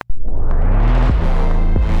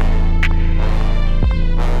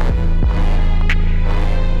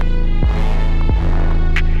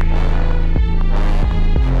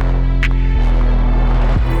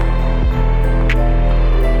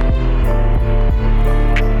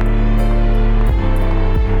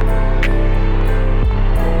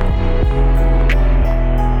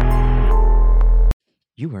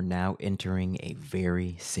now entering a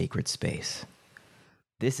very sacred space.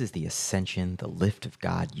 This is the Ascension, the Lift of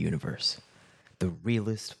God universe, the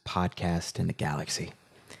realest podcast in the galaxy.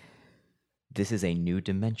 This is a new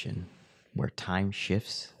dimension where time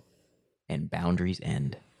shifts and boundaries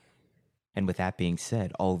end. And with that being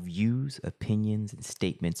said, all views, opinions, and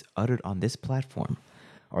statements uttered on this platform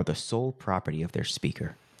are the sole property of their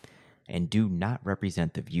speaker and do not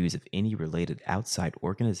represent the views of any related outside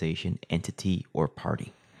organization, entity, or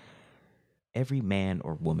party. Every man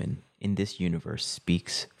or woman in this universe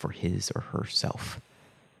speaks for his or herself,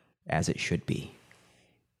 as it should be.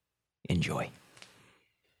 Enjoy.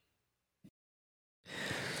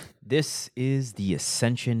 This is the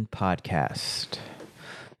Ascension Podcast.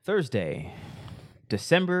 Thursday,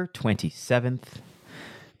 December 27th,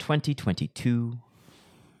 2022,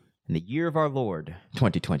 in the year of our Lord,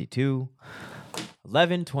 2022,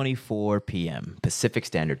 11:24 p.m. Pacific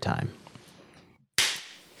Standard Time.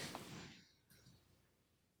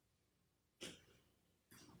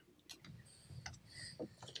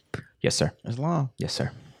 Yes, sir. Islam. Yes,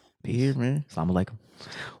 sir. Be here, man. Assalamu alaikum.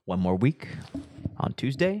 One more week on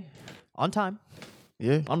Tuesday, on time,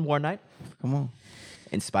 Yeah. on war night, Come on.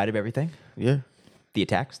 in spite of everything, Yeah. the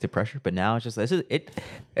attacks, the pressure. But now it's just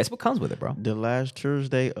it's what comes with it, bro. The last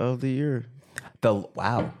Thursday of the year. The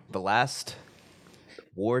last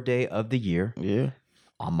war day of the year Yeah.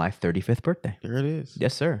 on my 35th birthday. There it is.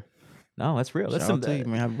 Yes, sir. No, that's real. That's Shout out to you,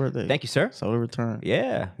 man. Happy birthday. Thank you, sir. Solar return.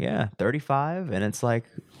 Yeah. 35, and it's like,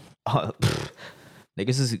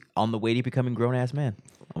 niggas is on the way to becoming grown ass man.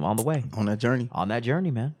 I'm on the way. On that journey. On that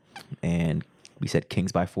journey, man. And we said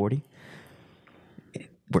Kings by 40.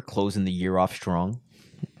 We're closing the year off strong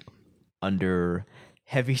under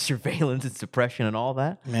heavy surveillance and suppression and all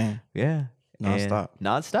that. Man. Yeah. Non-stop. And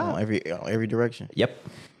non-stop. On every direction. Yep.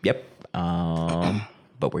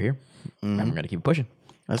 But we're here. And we're going to keep pushing.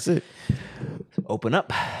 That's it. Open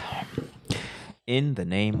up. In the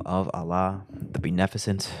name of Allah, the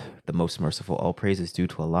Beneficent, the Most Merciful, all praise is due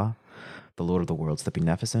to Allah, the Lord of the worlds, the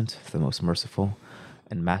Beneficent, the Most Merciful,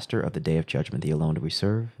 and Master of the Day of Judgment. The alone do we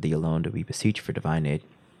serve, the alone do we beseech for divine aid.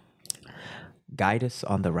 Guide us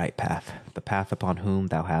on the right path, the path upon whom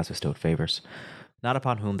thou hast bestowed favors, not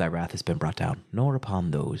upon whom thy wrath has been brought down, nor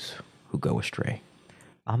upon those who go astray.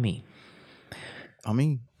 Ameen.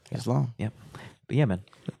 Islam. Yep. But yeah, man,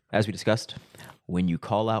 as we discussed, when you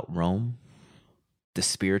call out Rome, the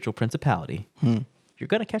spiritual principality, you're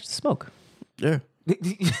going to catch the smoke. Yeah.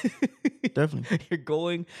 Definitely. You're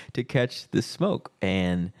going to catch the smoke.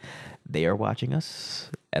 And they are watching us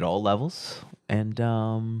at all levels. And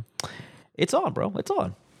it's on, bro. It's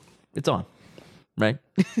on. It's on. Right?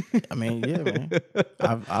 I mean, yeah,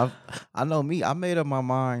 man. I know me. I made up my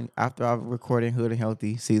mind after I recorded Hood and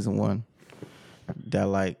Healthy season 1 that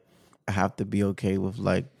like I have to be okay with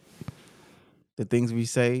like the things we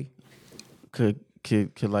say could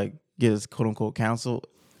like get us quote unquote canceled,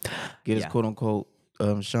 get us quote unquote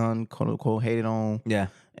shunned, quote unquote hated on, Yeah.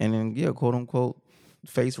 and then quote unquote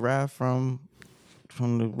face wrath from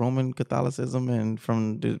the Roman Catholicism and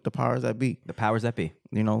from the powers that be. The powers that be.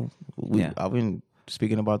 You know, I've been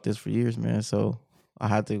speaking about this for years, man. So I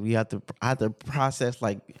had to process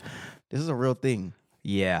like this is a real thing.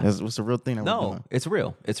 Yeah. It's a real thing. That we're No, doing. it's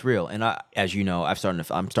real. It's real. And as you know, I'm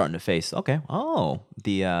starting to face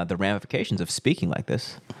the ramifications of speaking like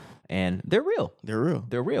this, and they're real. They're real.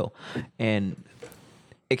 They're real, and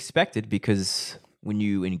expected because when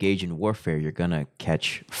you engage in warfare, you're gonna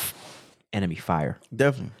catch enemy fire.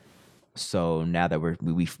 Definitely. So now that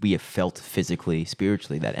we have felt physically,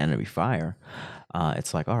 spiritually that enemy fire,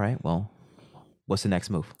 it's like, all right, well, what's the next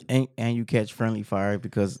move? And you catch friendly fire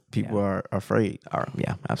because people are afraid.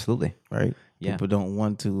 Yeah, absolutely. Right? Yeah. People don't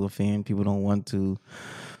want to offend. People don't want to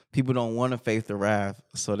face the wrath.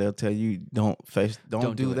 So they'll tell you don't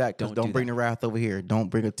do it. that. Don't Don't do bring that. the wrath over here. Don't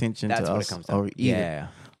bring attention That's to what us it comes down. or either. Yeah.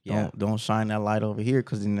 Yeah. Don't shine that light over here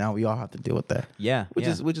because now we all have to deal with that. Yeah. Which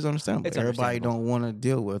is understandable. It's Everybody understandable. don't want to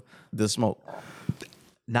deal with the smoke.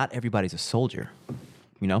 Not everybody's a soldier,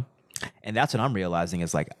 you know? And that's what I'm realizing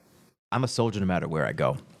is like, I'm a soldier no matter where I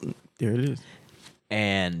go. There it is.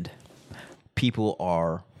 And people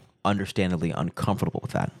are understandably uncomfortable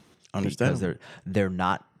with that. Understandable. Because they're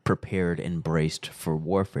not prepared and braced for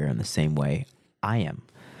warfare in the same way I am.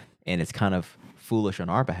 And it's kind of foolish on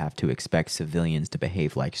our behalf to expect civilians to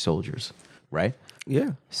behave like soldiers, right?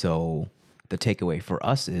 Yeah. So the takeaway for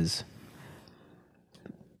us is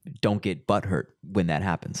don't get butthurt when that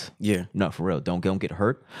happens. Yeah. No, for real. Don't get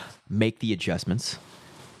hurt. Make the adjustments.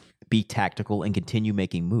 Be tactical and continue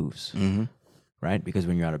making moves. Mm-hmm. right? Because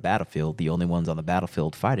when you're on a battlefield, the only ones on the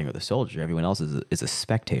battlefield fighting are the soldier. Everyone else is a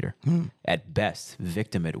spectator, at best,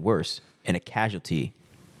 victim at worst, and a casualty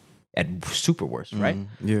at super worst, right?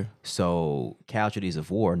 Yeah. So casualties of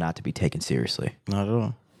war not to be taken seriously. Not at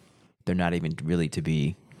all. They're not even really to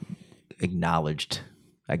be acknowledged.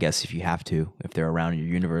 I guess if you have to, if they're around your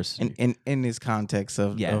universe. In this context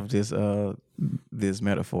of this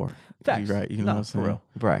metaphor. Facts. You're right. You know No, what I'm for saying? real.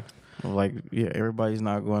 Right. Like, yeah, everybody's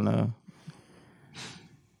not going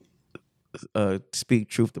to speak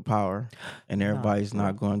truth to power, and everybody's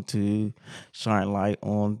not going to shine light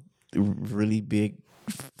on really big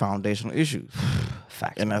foundational issues.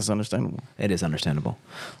 Facts. And that's understandable. It is understandable.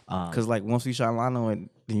 Because, like, once we shine light on it,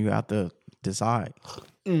 then you have to decide.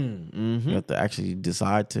 Mm-hmm. You have to actually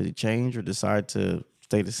decide to change or decide to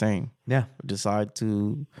stay the same. Yeah. Decide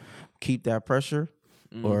to keep that pressure,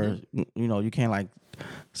 or, you know, you can't, like,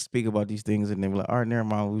 speak about these things and then be like, all right, never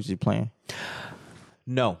mind, we was just playing.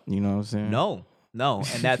 No. You know what I'm saying? No.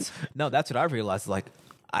 And that's that's what I realized. Like,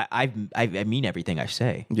 I mean everything I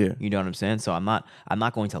say. Yeah. You know what I'm saying? So I'm not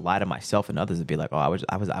going to lie to myself and others and be like, oh, I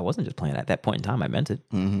wasn't just playing at that point in time. I meant it.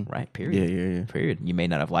 Right. Period. Yeah. Period. You may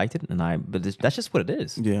not have liked it, but that's just what it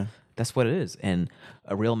is. Yeah. That's what it is. And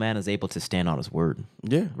a real man is able to stand on his word.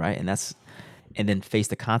 Yeah. Right. And then face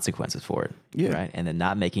the consequences for it. Yeah. Right. And then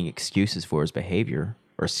not making excuses for his behavior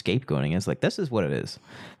or scapegoating. It's like, this is what it is.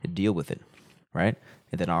 Deal with it. Right.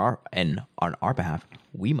 And then on our behalf,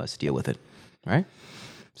 we must deal with it. Right.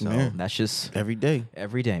 So that's just Every day.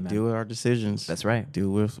 man. Deal with our decisions. That's right. Deal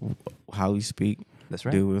with how we speak. That's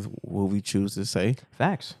right. Deal with what we choose to say.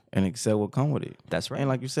 Facts. And accept what come with it. That's right. And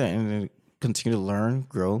like you said, and then continue to learn,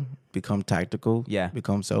 grow, become tactical. Yeah.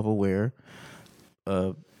 Become self-aware.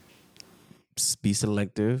 Be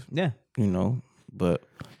selective. Yeah. You know, but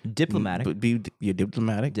Diplomatic. But you're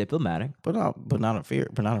diplomatic. Diplomatic. But not afraid.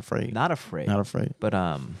 Not afraid. Not afraid. But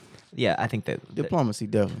yeah, I think that Diplomacy,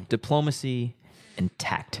 definitely. diplomacy and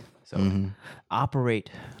tact. So operate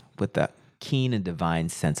with that keen and divine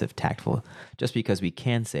sense of tactful. Just because we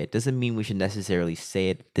can say it doesn't mean we should necessarily say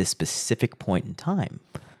it at this specific point in time.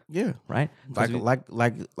 Yeah. Right? Like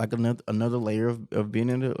another layer of being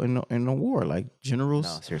in a war. Like generals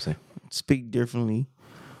No, seriously. speak differently,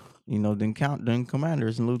 you know, than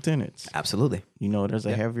commanders and lieutenants. Absolutely. You know, there's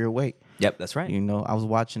a heavier weight. Yep, that's right. You know, I was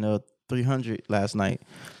watching a 300 last night.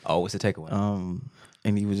 Oh, what's the takeaway?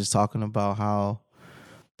 And he was just talking about how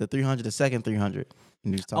the second 300.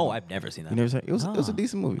 And he was talking, I've never seen that. you never seen it? It was a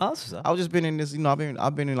decent movie. Oh, that's what's up. I was just been in this, you know,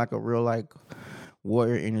 I've been in like a real like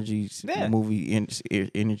warrior energy movie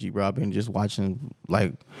energy, bro. I've been just watching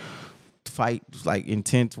like fight, like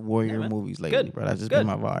intense warrior movies lately, Good. bro. That's just Good. been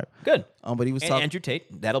my vibe. Good. But he was And talking. Andrew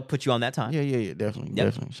Tate, that'll put you on that time. Yeah,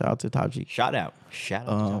 definitely. Shout out to Top G. Shout out to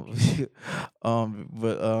Top G.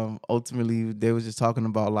 But ultimately they was just talking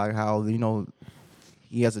about like how, you know,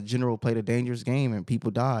 he as a general played a dangerous game and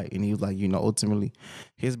people died, and he was like, you know, ultimately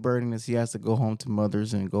his burden is he has to go home to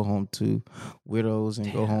mothers and go home to widows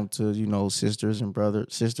and go home to, you know, sisters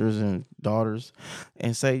and daughters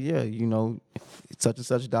and say, yeah, you know, such and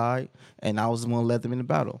such died and I was the one who led them in the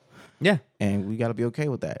battle. Yeah. And we got to be okay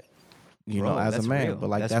with that. You know, as a that's man, real. but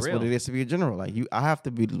like That's that's what real. it is to be a general. Like I have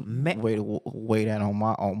to be weigh that on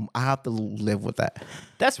my own. I have to live with that.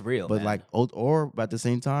 That's real. But man. like, or at the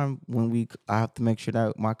same time, I have to make sure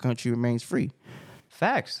that my country remains free,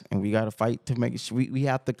 facts. and we got to fight to make sure we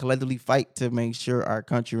have to collectively fight to make sure our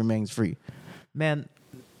country remains free. Man,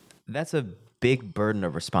 that's a big burden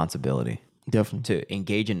of responsibility. Definitely. To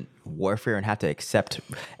engage in warfare and have to accept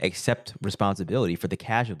responsibility for the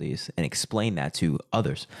casualties and explain that to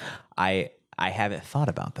others. I haven't thought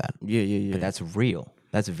about that. Yeah. But that's real.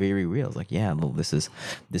 That's very real. It's like, yeah, well, this is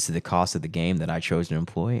the cost of the game that I chose to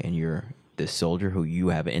employ, and you're this soldier who you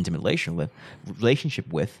have an intimate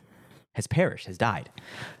relationship with has perished, has died.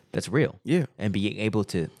 That's real. Yeah. And being able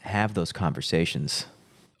to have those conversations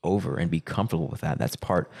over and be comfortable with that's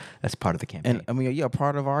part of the campaign. And I mean, yeah,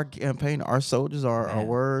 part of our campaign, our soldiers are our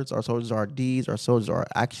words, our soldiers are our deeds, our soldiers are our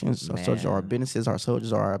actions, our soldiers are our businesses, our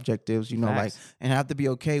soldiers are our objectives, you know, Facts. like, and have to be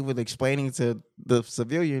okay with explaining to the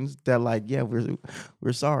civilians that like, yeah,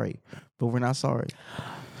 we're sorry, but we're not sorry.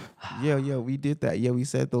 Yeah, we did that. Yeah, we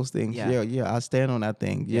said those things. Yeah, I stand on that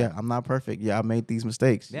thing. Yeah, I'm not perfect. Yeah, I made these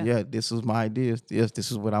mistakes. Yeah, this was my idea. Yes, this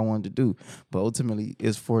is what I wanted to do. But ultimately,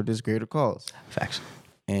 it's for this greater cause. Facts.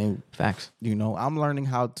 And Facts. you know, I'm learning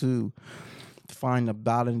how to find a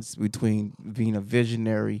balance between being a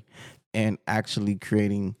visionary and actually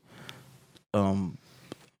creating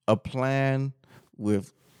a plan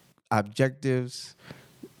with objectives,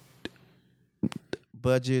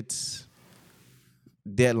 budgets,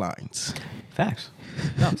 deadlines. Facts.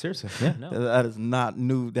 No, seriously. Yeah, no. That is not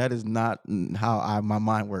new. That is not how my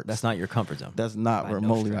mind works. That's not your comfort zone. That's not By no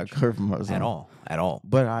remotely like stretch. from my zone. At all.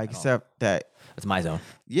 But I accept that. That's my zone.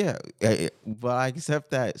 Yeah, but I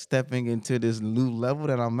accept that stepping into this new level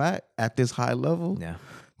that I'm at this high level, Yeah.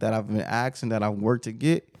 that I've been asked and that I've worked to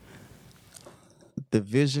get. The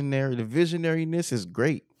visionariness is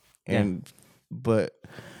great, but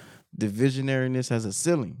the visionariness has a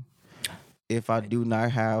ceiling. If I do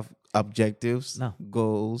not have objectives,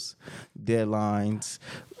 goals, deadlines,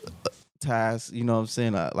 tasks, you know what I'm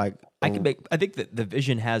saying? I think that the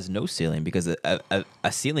vision has no ceiling because a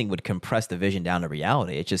ceiling would compress the vision down to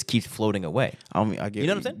reality. It just keeps floating away. I mean, I get you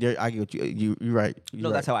know what I'm saying? I get what you're right. You're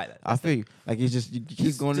right. That's how I feel you. Like you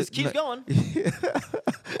keep going. Just keeps going.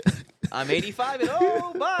 I'm 85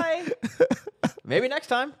 and bye. Maybe next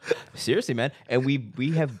time. Seriously, man. And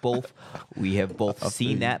we have both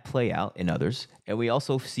seen that play out in others, and we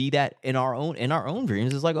also see that in our own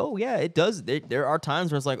dreams. It's like, oh yeah, it does. There are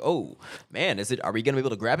times where it's like, oh man, are we gonna be able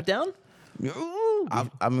to grab it down?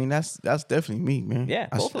 I mean, that's definitely me, man. Yeah,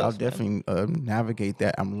 both of us, I'll definitely navigate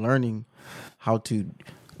that. I'm learning how to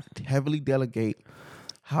heavily delegate,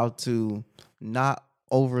 how to not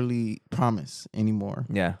overly promise anymore.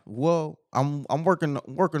 Yeah. Well, I'm working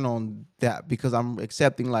on that because I'm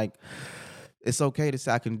accepting like it's okay to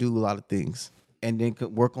say I can do a lot of things, and then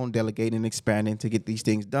work on delegating and expanding to get these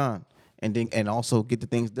things done, and also get the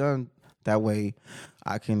things done. That way,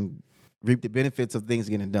 I can reap the benefits of things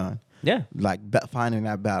getting done. Yeah. Like finding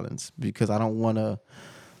that balance, because I don't want to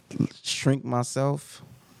shrink myself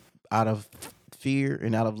out of fear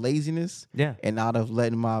and out of laziness. Yeah. And out of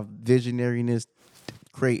letting my visionariness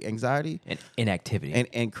create anxiety and inactivity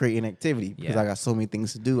and create inactivity, because I got so many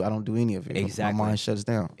things to do. I don't do any of it. Exactly. My mind shuts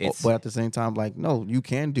down. But at the same time, like, no, you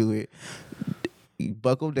can do it. You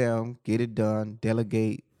buckle down, get it done,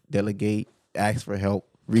 delegate, ask for help,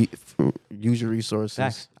 use your resources,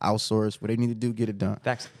 Facts. outsource, whatever you need to do, get it done.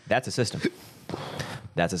 Facts. That's a system.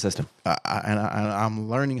 That's a system. I'm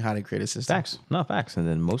learning how to create a system. Facts. No, facts. And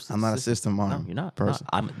then most of I'm not a system mind. No, you're not. Person.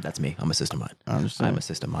 That's me. I'm a system mind. I understand. I'm a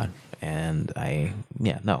system mind. And I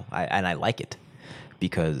like it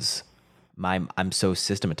because I'm so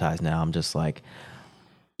systematized now. I'm just like,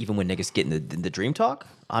 even when niggas get in the dream talk,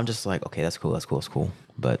 I'm just like, okay, that's cool.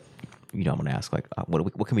 But I'm going to ask, like,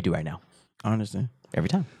 what can we do right now? I understand. Every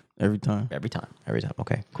time.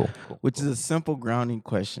 Okay, cool. Which is a simple grounding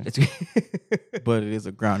question. But it is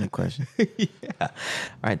a grounding question. Yeah. All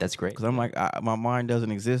right, that's great. Because I'm like, my mind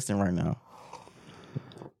doesn't exist in right now.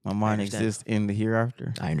 My mind exists in the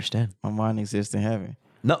hereafter. I understand. My mind exists in heaven.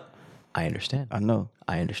 No, I understand. I know.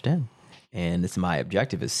 I understand. And it's my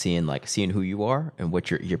objective is seeing who you are and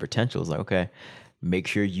what your potential is. Like, okay, make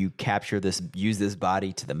sure you use this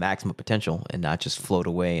body to the maximum potential and not just float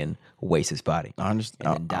away and waste this body. I understand.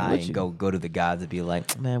 And then die and go to the gods and be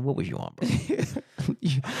like, man, what was you on, bro?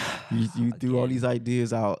 you threw all these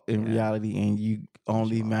ideas out in reality, and you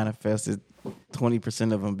only manifested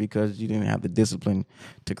 20% of them because you didn't have the discipline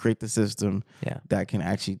to create the system that can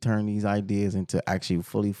actually turn these ideas into actually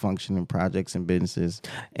fully functioning projects and businesses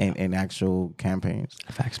and actual campaigns.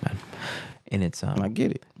 Facts, man. And it's and I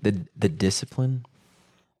get it. The discipline,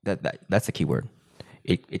 that's the key word.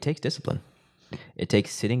 It takes discipline. It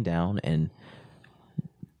takes sitting down and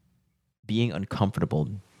being uncomfortable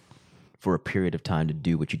for a period of time to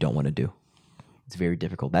do what you don't want to do. It's very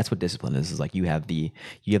difficult. That's what discipline is. It's like you have the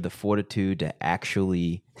fortitude to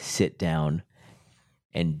actually sit down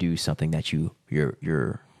and do something that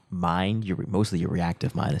your mind, mostly your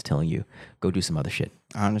reactive mind, is telling you, go do some other shit.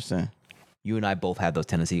 I understand. You and I both have those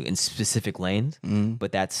tendencies in specific lanes,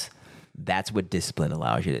 but that's what discipline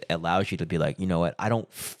allows you. It allows you to be like, you know what? I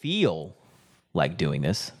don't feel like doing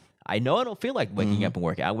this. I know I don't feel like waking up and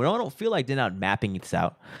working out. I don't feel like mapping this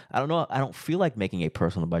out. I don't feel like making a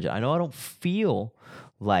personal budget. I know I don't feel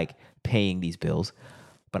like paying these bills,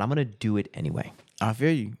 but I'm going to do it anyway. I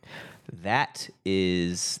feel you. That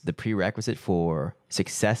is the prerequisite for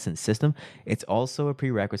success in system. It's also a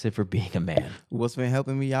prerequisite for being a man. What's been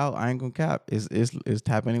helping me out, I ain't gonna cap, is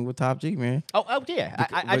tapping in with Top G, man. Oh yeah.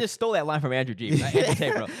 I just stole that line from Andrew G. Andrew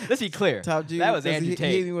Tate, bro. Let's be clear. Top G, that was Andrew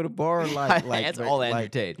Tate. He hit me with a bar like that's all Andrew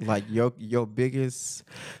Tate. Like your biggest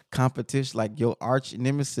competition, like your arch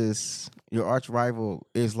nemesis, your arch rival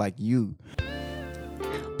is like you.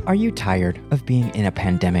 Are you tired of being in a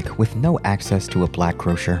pandemic with no access to a black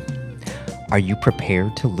grocer? Are you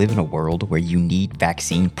prepared to live in a world where you need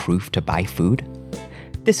vaccine proof to buy food?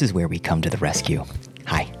 This is where we come to the rescue.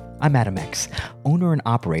 Hi, I'm Adam X, owner and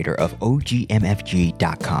operator of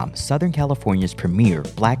OGMFG.com, Southern California's premier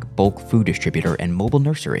black bulk food distributor and mobile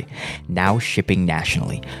nursery, now shipping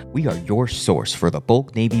nationally. We are your source for the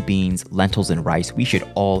bulk navy beans, lentils, and rice we should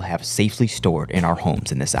all have safely stored in our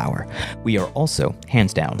homes in this hour. We are also,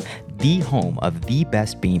 hands down, the home of the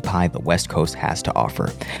best bean pie the West Coast has to offer.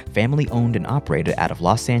 Family owned and operated out of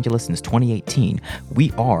Los Angeles since 2018,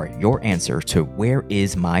 we are your answer to where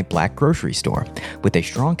is my black grocery store. With a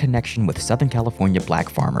strong connection with Southern California black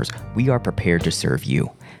farmers, we are prepared to serve you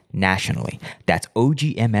nationally. That's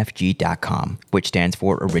OGMFG.com, which stands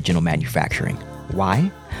for Original Manufacturing.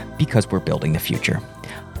 Why? Because we're building the future.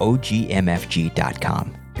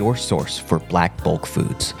 OGMFG.com, your source for black bulk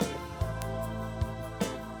foods.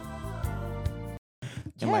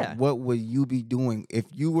 And like, what would you be doing if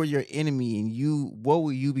you were your enemy? And what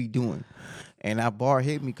would you be doing? And that bar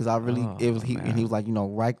hit me because I really, and he was like,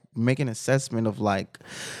 right, make an assessment of like,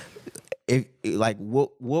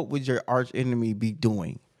 what would your arch enemy be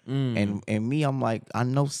doing? And me, I'm like, I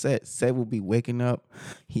know Seth will be waking up.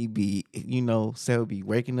 Seth would be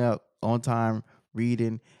waking up on time,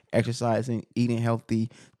 reading, exercising, eating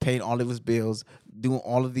healthy, paying all of his bills, doing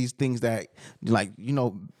all of these things that,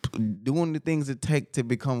 doing the things it take to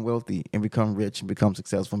become wealthy and become rich and become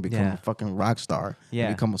successful and become a fucking rock star,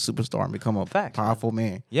 and become a superstar and become a powerful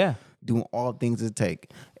man. Yeah. Doing all things it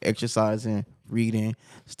take, exercising, reading,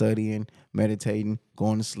 studying, meditating,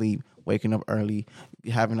 going to sleep, waking up early,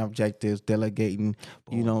 having objectives, delegating,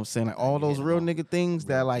 you know what I'm saying? Like all those real nigga things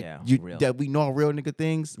that that we know are real nigga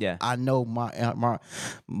things. Yeah. I know my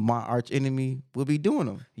arch enemy will be doing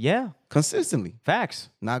them. Yeah. Consistently. Facts.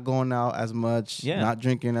 Not going out as much, not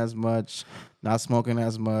drinking as much, not smoking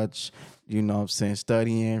as much, you know what I'm saying,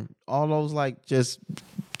 studying, all those like just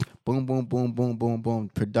boom, boom, boom, boom, boom, boom,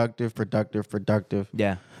 productive.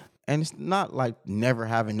 Yeah. And it's not like never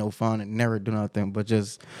having no fun and never doing nothing, but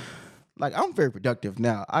just like I'm very productive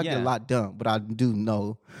now. I get a lot done, but I do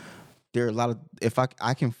know there are a lot of, if I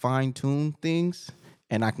can fine tune things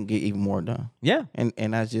and I can get even more done. Yeah. And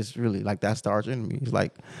that's just really like, that's the arch enemy. It's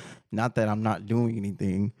like, not that I'm not doing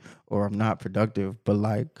anything or I'm not productive, but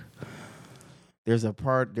like there's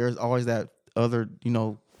always that other,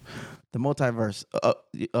 the multiverse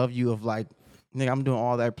of you of like, nigga, I'm doing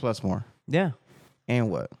all that plus more. Yeah.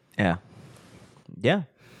 And what? Yeah. Yeah.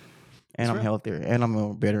 And I'm healthier, and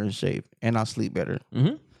I'm better in shape, and I sleep better,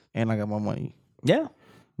 and I got my money. Yeah.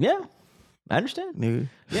 Yeah. I understand. Nigga.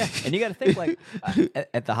 Yeah. And you got to think like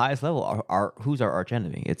at the highest level, who's our arch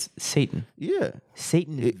enemy? It's Satan. Yeah.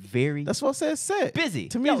 Satan is very. That's what I said. Set. Busy.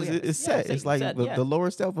 To me, it's set. It's like the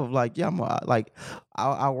lower self of like,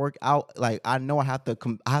 I work out. Like I know I have to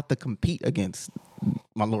compete against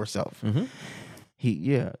my lower self. Mm-hmm.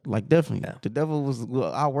 Like definitely. Yeah. The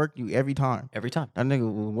devil I work you every time. Every time. That nigga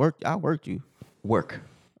will work. I worked you. Work.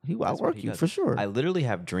 I work you for sure. I literally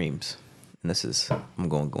have dreams, and this is I'm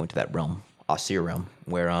going into that realm, austere realm,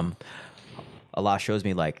 where Allah shows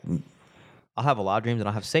me like I'll have Allah dreams and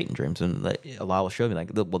I'll have Satan dreams, and Allah will show me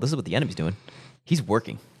like, well, this is what the enemy's doing. He's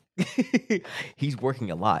working. He's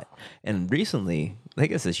working a lot. And recently, I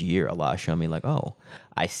guess this year, Allah showed me like, oh,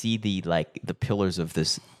 I see the pillars of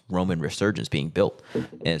this Roman resurgence being built,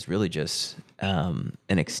 and it's really just an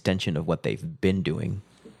extension of what they've been doing.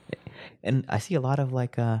 And I see a lot of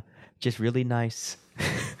like just really nice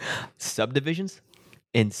subdivisions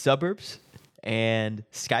in suburbs and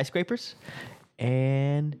skyscrapers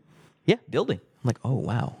and building. I'm like, oh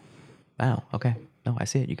wow, okay. No, I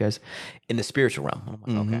see it. You guys in the spiritual realm.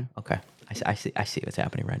 I'm like, okay. I see what's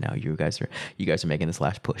happening right now. You guys are making this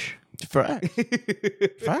last push. Facts.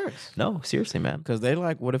 Facts. No, seriously, man. Because they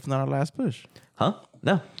like, what if not our last push? Huh?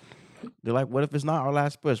 No. They're like, what if it's not our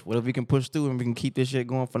last push? What if we can push through and we can keep this shit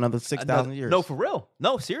going for another 6,000 years? No, for real.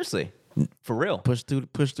 No, seriously. For real. Push through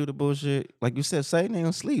the bullshit. Like you said, Satan ain't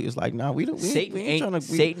gonna sleep. It's like, nah, Satan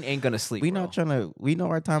ain't gonna sleep. We not trying to. We know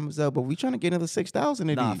our time is up, but we trying to get another 6,000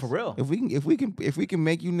 of Nah, these. for real. If we can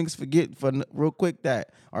make you niggas forget for real quick that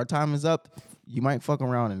our time is up, you might fuck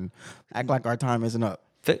around and act like our time isn't up.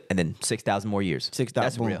 And then 6,000 more years. 6,000.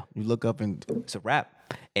 That's real. You look up and it's a wrap.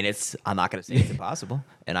 And I'm not gonna say it's impossible.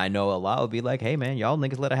 And I know Allah will be like, hey man, y'all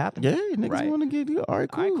niggas let it happen. Yeah, niggas want to get you. All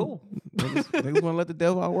right, cool. Niggas want to let the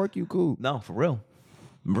devil outwork you. Cool. No, for real.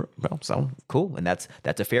 Bro, so cool. And that's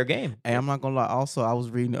a fair game. And I'm not gonna lie. Also, I was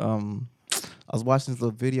reading. I was watching this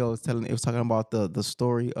little video. It was talking about the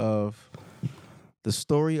story of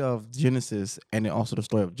Genesis, and then also the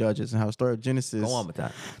story of Judges, and how the story of Genesis. Go on with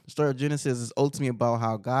that. The story of Genesis is ultimately about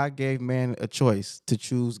how God gave man a choice to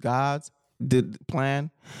choose God's plan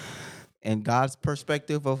and God's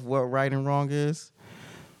perspective of what right and wrong is,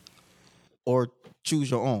 or choose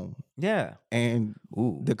your own. Yeah. And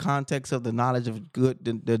Ooh. the context of the knowledge of good,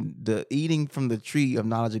 the eating from the tree of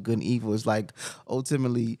knowledge of good and evil is like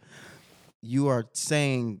ultimately you are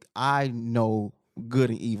saying I know good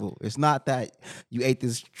and evil. It's not that you ate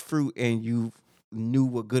this fruit and you knew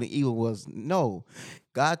what good and evil was. No,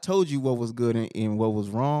 God told you what was good and what was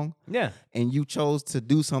wrong. Yeah. And you chose to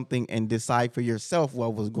do something and decide for yourself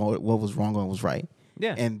what was wrong and what was right.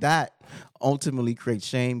 Yeah. And that ultimately creates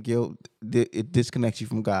shame, guilt. It disconnects you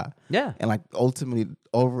from God. Yeah. And like ultimately,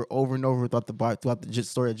 over and over throughout the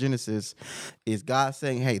story of Genesis, is God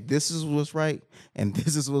saying, "Hey, this is what's right and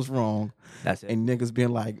this is what's wrong." That's it. And niggas being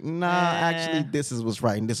like, "Nah, actually, this is what's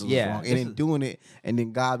right and this is what's Yeah, wrong," this and then is- doing it, and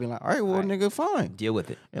then God being like, "All right, well, All right. nigga, fine." Deal with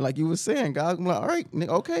it. And like you were saying, God be like, "All right, nigga,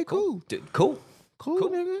 okay, cool, Dude, cool. cool,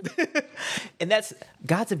 nigga." And that's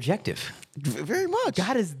God's objective. Very much.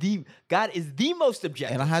 God is the most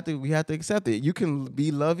objective. And we have to accept it. You can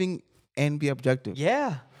be loving and be objective.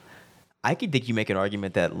 Yeah. I could think you make an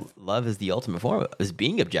argument that love is the ultimate form of is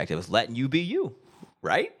being objective, is letting you be you.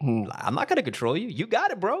 Right? I'm not gonna control you. You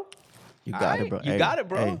got it, bro. You All got right? it, bro. You Hey, got it,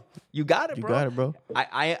 bro. hey, You got it, you bro. got it, bro.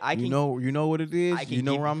 I can You know what it is. I can You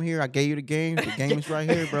know give- where I'm here. I gave you the game. The game is right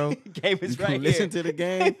here, bro. Game is you can right listen here. to the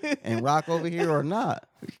game and rock over here or not.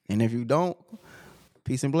 And if you don't,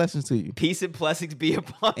 peace and blessings to you. peace and blessings be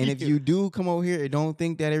upon And if you do come over here and don't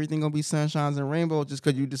think that everything gonna be sunshines and rainbows just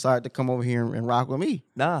because you decide to come over here and rock with me,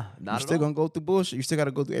 Nah, you're not at still all. gonna go through bullshit. You still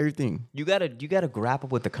gotta go through everything. You gotta grapple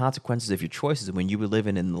with the consequences of your choices when you were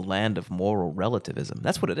living in the land of moral relativism.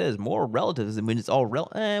 That's what it is. Moral relativism when it's all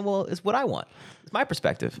well, it's what I want. It's my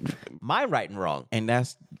perspective. My right and wrong. And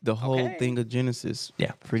that's the whole Okay. thing of Genesis.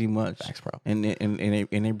 Yeah. pretty much. Facts, bro. And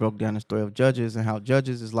they broke down the story of Judges and how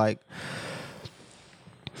Judges is like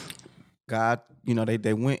God. You know,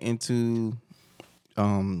 they went into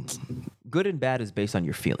Good and bad is based on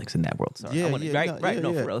your feelings in that world. Sorry. Yeah, I wanna, yeah, right, no, right. yeah,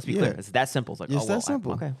 No, yeah, for real. Let's be yeah. clear. It's that simple. It's like, It's oh, that well,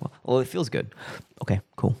 simple. okay, well, it feels good. Okay,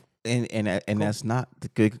 cool. and that's not the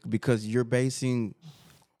good because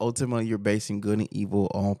ultimately you're basing good and evil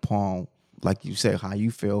upon, like you said, how you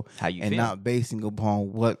feel, How you and feel. not basing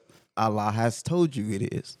upon what Allah has told you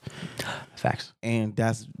it is. Facts. And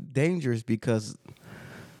that's dangerous because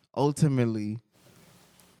ultimately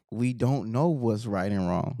we don't know what's right and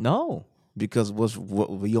wrong. No. Because what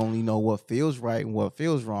we only know what feels right and what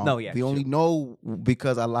feels wrong. No, yeah, we only sure. know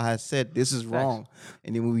because Allah has said this is wrong,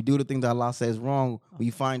 and then when we do the thing that Allah says wrong, we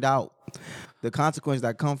find out the consequences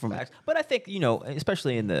that come from it. Facts. But I think,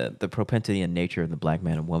 especially in the propensity and nature of the black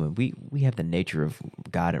man and woman, we have the nature of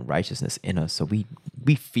God and righteousness in us, so we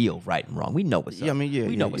feel right and wrong. We know what's up. Yeah, I mean, yeah,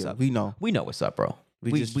 we yeah, know what's yeah. up. We know. We know what's up, bro.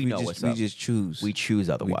 We know what's up. We just choose. We choose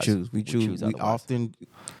otherwise. We choose. We otherwise. often,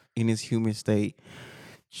 in this human state,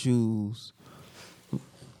 choose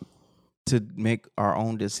to make our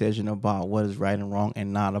own decision about what is right and wrong,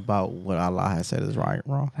 and not about what Allah has said is right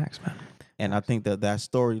and wrong. Facts, man. And I think that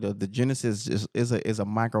story, the Genesis, is a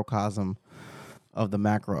microcosm of the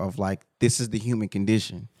macro of like this is the human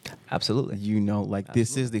condition. Absolutely.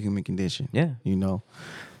 This is the human condition. Yeah. It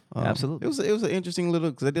Absolutely. was an interesting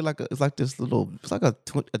little because I did it's like a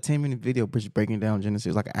 10-minute video breaking down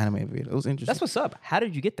Genesis, like an anime video. It was interesting. That's what's up. How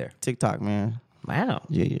did you get there? TikTok, man. Wow.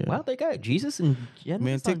 Yeah. Wow, they got Jesus and Genesis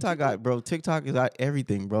Man, on TikTok is got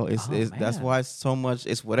everything, bro. That's man. why it's so much.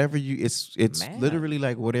 It's whatever it's Man. literally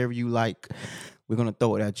like whatever you like. We're gonna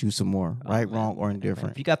throw it at you some more, right, man. wrong, or Man,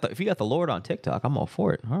 indifferent. if you got the Lord on TikTok, I'm all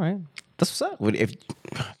for it. All right. That's what's up. But if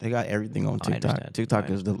they got everything on I TikTok, understand. TikTok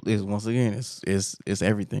is once again it's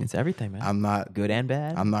everything. It's everything, man. I'm not Good and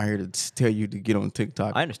bad. I'm not here to tell you to get on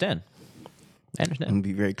TikTok. I understand. I'm gonna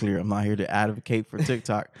be very clear. I'm not here to advocate for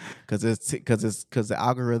TikTok because the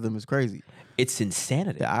algorithm is crazy. It's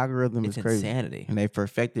insanity. The algorithm It's is crazy, insanity. and they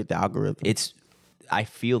perfected the algorithm. I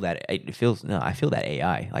feel that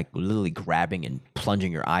AI like literally grabbing and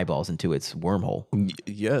plunging your eyeballs into its wormhole.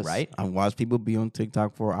 Yes, Right? I watch people be on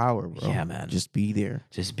TikTok for an hour, bro. Yeah, man. Just be there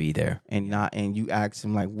Just be there. and you ask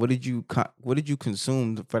them like, what did you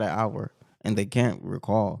consume for that hour, and they can't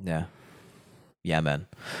recall. Yeah. Yeah, man.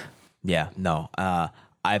 Yeah, no.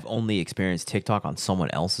 I've only experienced TikTok on someone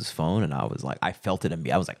else's phone, and I was like, I felt it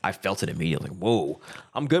immediately. Like, whoa,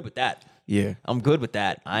 I'm good with that. Yeah. I'm good with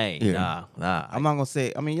that. I ain't, Yeah. nah. I'm not gonna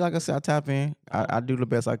say. I mean, like I said, I tap in. I do the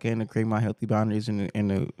best I can to create my healthy boundaries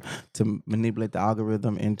and to manipulate the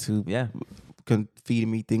algorithm into Yeah. feeding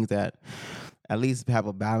me things that at least have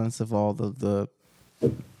a balance of all the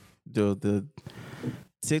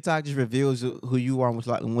TikTok just reveals who you are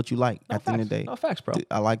and what you like at the end of the day. No facts, bro.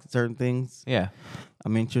 I like certain things. Yeah.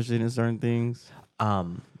 I'm interested in certain things.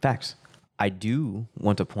 Facts. I do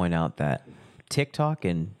want to point out that TikTok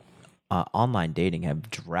and online dating have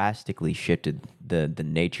drastically shifted the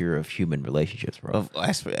nature of human relationships, bro.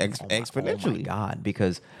 Exponentially. Oh my God,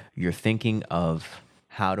 because you're thinking of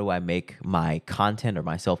how do I make my content or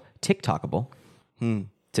myself TikTokable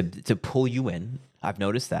to pull you in. I've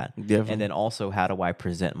noticed that. Definitely. And then also, how do I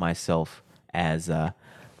present myself as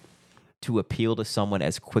to appeal to someone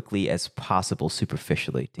as quickly as possible,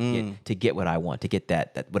 superficially, to get what I want, to get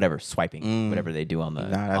that whatever swiping, whatever they do on the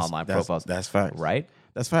online profiles. That's facts. Right?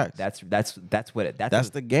 That's facts. That's what That's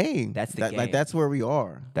the game. That's the Like game. that's where we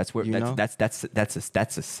are. That's where you know? that's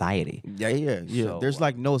society. Yeah. So, There's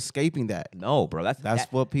like no escaping that. No, bro.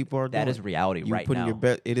 That's What people are doing. That is reality you right putting now. your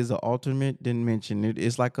best. It is an ultimate dimension.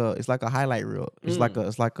 It's like a highlight reel. It's like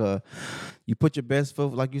a you put your best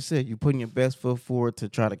foot, like you said, you putting your best foot forward to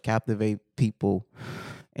try to captivate people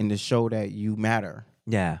and to show that you matter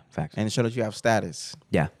Yeah, facts. and to show that you have status.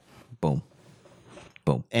 Yeah, boom.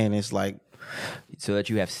 And it's like So that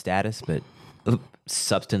you have status, but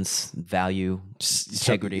substance, value,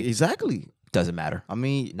 integrity Exactly. doesn't matter. I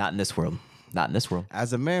mean, Not in this world. Not in this world.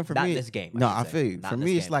 as a man, for Not me, in this game, I No, should I say. feel you. Not For in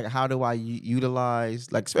me, this it's game. like how do I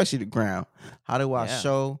utilize, like especially the ground? How do I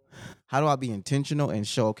show? How do I be intentional and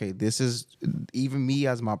show? Okay, this is even me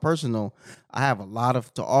as my personal. I have a lot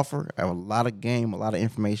to offer. I have a lot of game, a lot of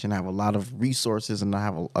information. I have a lot of resources, and I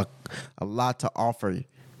have a lot to offer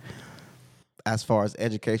as far as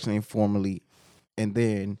educationally and formally. And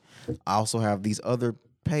then I also have these other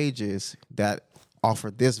pages that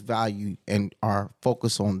offer this value and are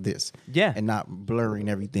focused on this. Yeah. And not blurring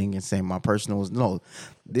everything and saying my personal is no.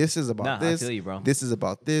 This is about Nah, I this. feel you, bro. This is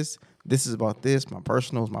about this. This is about this. My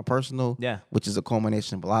personal is my personal. Yeah. Which is a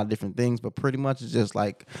culmination of a lot of different things. But pretty much it's just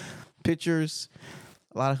like pictures,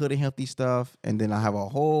 a lot of hood and healthy stuff. And then I have a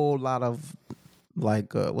whole lot of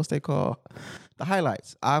like what's they call? The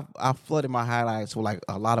highlights. I've flooded my highlights with like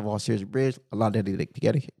a lot of All Series Bridge, a lot of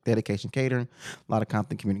dedication catering, a lot of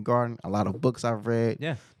Compton Community Garden, a lot of books I've read.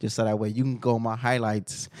 Yeah. Just so that way you can go on my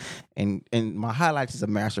highlights, and my highlights is a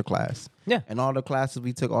master class. Yeah. And all the classes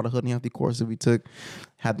we took, all the hood and healthy courses we took,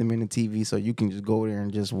 had them in the TV, so you can just go there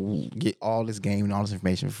and just get all this game and all this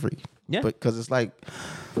information for free. Yeah. But because it's like,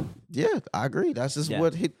 yeah, I agree. That's just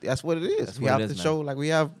that's what it is. That's We what have it to is, show like we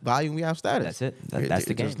have value, we have status. That's it. That's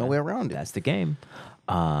the game. There's no man. way around it. That's the game.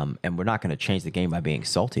 And we're not going to change the game by being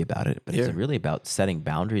salty about it, but it's really about setting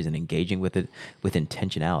boundaries and engaging with it with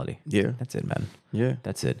intentionality. Yeah. That's it, man. Yeah.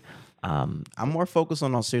 That's it. I'm more focused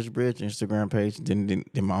on Sirius Bridge Instagram page than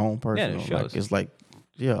my own personal. it shows. Like, it's like,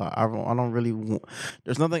 yeah, I don't really want.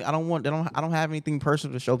 There's nothing I don't want. I don't have anything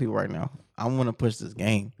personal to show people right now. I want to push this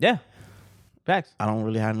game. Yeah. Facts. I don't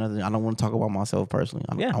really have nothing. I don't want to talk about myself personally.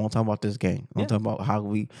 I want to talk about this game. I want to talk about how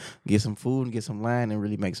we get some food and get some land and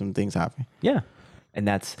really make some things happen. Yeah. And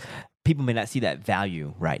that's people may not see that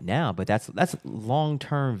value right now, but that's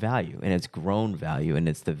long-term value, and it's grown value, and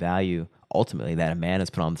it's the value ultimately that a man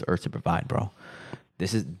is put on this earth to provide, bro.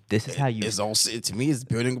 This is how you. It's all to me. It's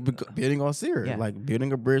building on Sirius, like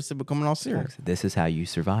building a bridge to becoming on Sirius. This is how you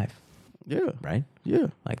survive, Yeah, right? yeah.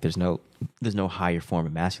 Like there's no higher form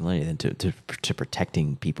of masculinity than to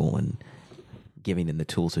protecting people and giving them the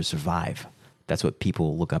tools to survive. That's what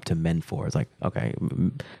people look up to men for. It's like, okay,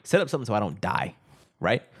 set up something so I don't die,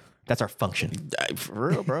 right? That's our function. For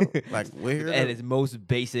real, bro. Like we're here. And its most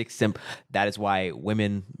basic, that is why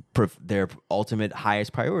women, their ultimate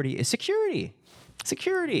highest priority is security.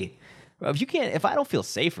 Security. If I don't feel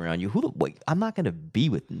safe around you, I'm not going to be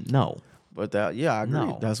with, no. But I agree.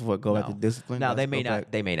 No. That's what back to discipline. Now they may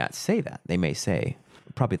not say that. They may say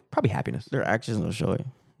probably happiness. Their actions will show it.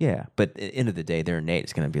 Yeah, but at the end of the day, their innate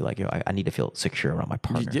is going to be like, yo, I need to feel secure around my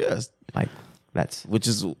partner. Yes, like that's which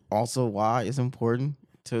is also why it's important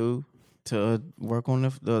to work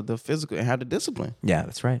on the physical and have the discipline. Yeah,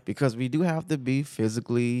 that's right. Because we do have to be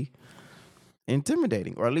physically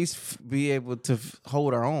intimidating, or at least be able to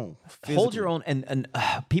hold our own. Hold your own, and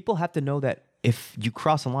people have to know that if you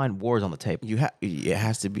cross a line, war is on the table. It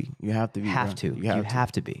has to be. You have to be. You have to be. You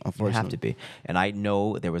have to be. And I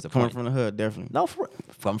know there was a coming point from the hood, definitely. No,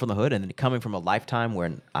 coming from the hood, and then coming from a lifetime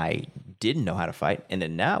when I didn't know how to fight, and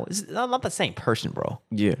then now I'm not the same person, bro.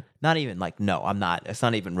 Yeah. Not even like no, I'm not. It's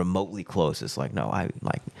not even remotely close. It's like no,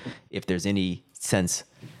 if there's any sense,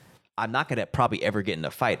 I'm not gonna probably ever get in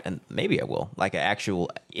a fight, and maybe I will, like an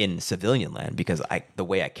actual in civilian land, because the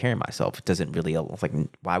way I carry myself doesn't really like.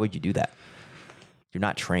 Why would you do that? You're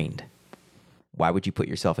not trained. Why would you put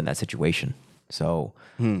yourself in that situation? So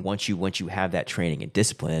once you have that training and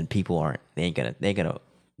discipline, people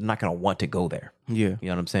not gonna want to go there. Yeah, you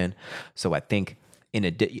know what I'm saying. So I think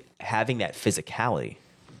having that physicality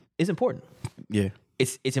is important. Yeah,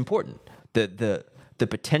 it's important. The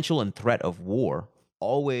potential and threat of war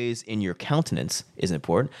always in your countenance is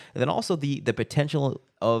important. And then also the potential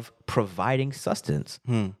of providing sustenance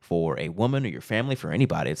for a woman or your family, for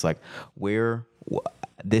anybody. It's like,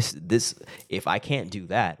 this if I can't do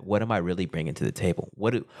that, what am I really bringing to the table?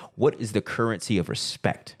 What is the currency of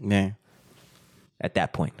respect? Man. At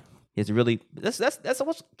that point, is it really that's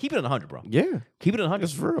almost keep it at 100, bro. Yeah. Keep it at 100.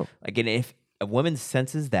 It's real. Like, and if a woman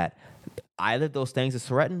senses that either of those things is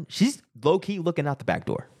threatened, she's low key looking out the back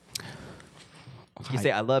door. You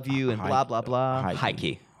say I love you and blah blah blah. High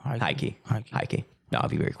key. No, I'll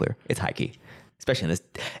be very clear. It's high key.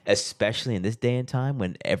 Especially in this day and time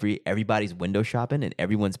when everybody's window shopping and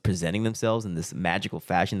everyone's presenting themselves in this magical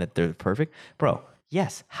fashion that they're perfect. Bro,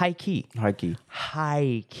 yes, high key.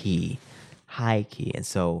 And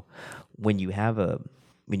so when you have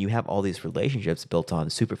all these relationships built on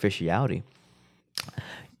superficiality,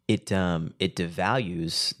 it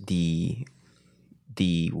devalues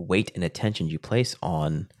the weight and attention you place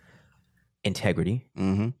on integrity,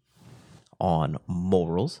 on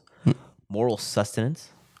morals, moral sustenance,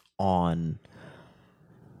 on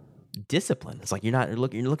discipline. It's like you're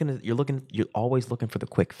always looking for the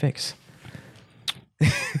quick fix.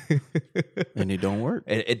 And it don't work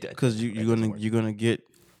because you're gonna get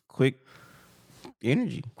quick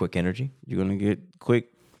energy. You're gonna get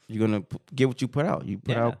quick. You're gonna get what you put out. You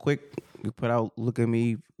put out quick. You put out. Look at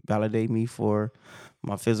me. Validate me for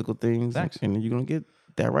my physical things. Facts. And then you're gonna get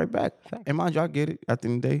that right back. Facts. And mind you, I get it. At the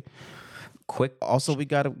end of the day, quick. Also, we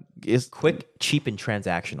gotta. It's quick, cheap, and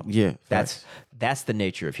transactional. Yeah, that's the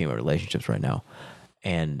nature of human relationships right now,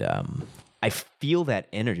 and I feel that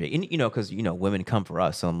energy. And, because women come for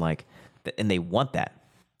us, so I'm like, and they want that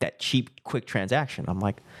cheap, quick transaction. I'm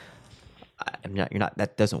like, you're not.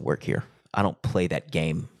 That doesn't work here. I don't play that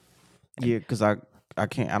game. Yeah, because I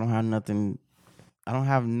can't. I don't have nothing. I don't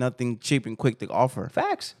have nothing cheap and quick to offer.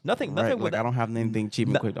 Facts. Nothing. Right? Like I don't have anything cheap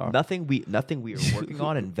and quick to offer. Nothing we are working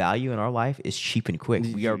on and value in our life is cheap and quick.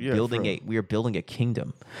 We are building a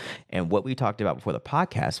kingdom, and what we talked about before the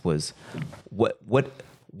podcast was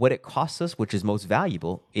what it costs us, which is most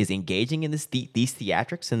valuable, is engaging in these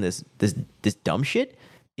theatrics and this dumb shit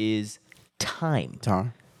is time.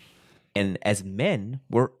 And as men,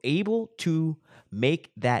 we're able to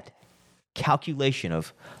make that calculation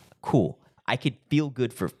of, cool, I could feel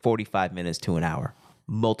good for 45 minutes to an hour,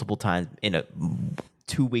 multiple times in a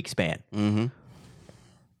 2-week span. Mm-hmm.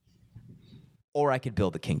 Or I could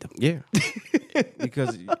build a kingdom. Yeah.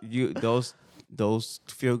 Because those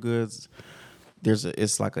feel goods,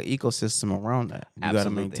 it's like an ecosystem around that. You got to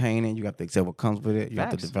maintain it. You got to accept what comes with it. You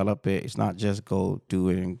have to develop it. It's not just go do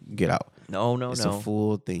it and get out. No. It's a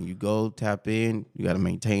full thing. You go tap in. You got to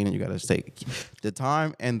maintain it. You got to stay. The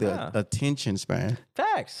time and the attention span.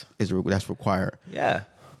 Facts. That's required. Yeah.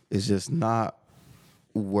 It's just not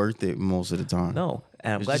worth it most of the time. No,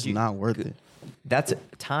 and I'm it's glad just not worth it. That's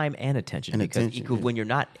time and attention. When you're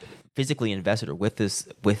not physically invested or with this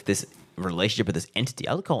relationship with this entity,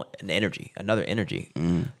 I would call it another energy.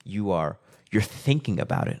 You're thinking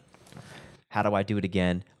about it. How do I do it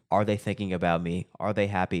again? Are they thinking about me? Are they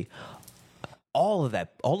happy? All of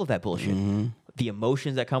that bullshit. The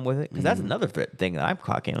emotions that come with it, because that's another thing that I'm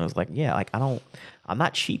clocking. I was like, I'm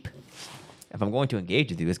not cheap. If I'm going to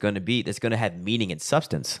engage with you, it's going to have meaning and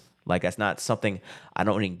substance. Like, that's not something, I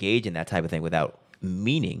don't engage in that type of thing without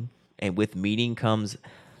meaning. And with meaning comes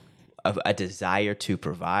a desire to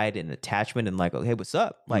provide an attachment and like, oh, hey, what's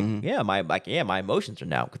up? Like, my emotions are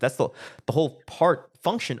now. Because that's the whole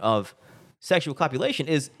function of sexual copulation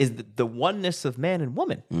is the oneness of man and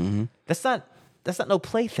woman. Mm-hmm. That's not no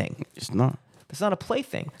plaything. It's not. That's not a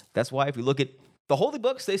plaything. That's why if you look at the holy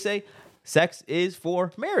books, they say sex is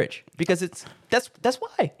for marriage, because that's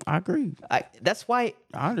why. I agree. That's why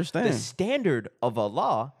I understand. The standard of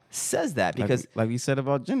Allah says that, because like you said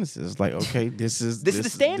about Genesis, like, okay, this is the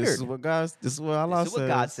standard. This is what Allah says. This is what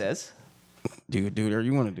God says. Do whatever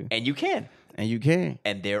you want to do, and you can.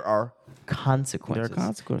 And there are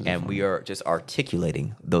consequences. And we are just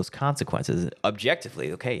articulating those consequences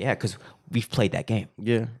objectively. Okay, yeah, because we've played that game.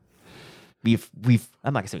 Yeah. We've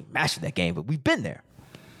I'm not gonna say we mastered that game, but we've been there.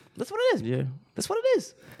 That's what it is. Yeah. That's what it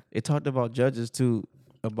is. It talked about Judges too,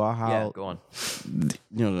 about how go on.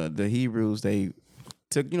 The Hebrews, they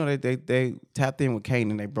took, they tapped in with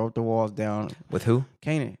Canaan. They broke the walls down. With who?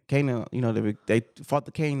 Canaan. They fought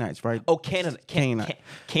the Canaanites, right? Oh, Canaanites.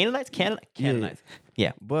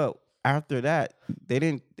 Yeah. But after that, they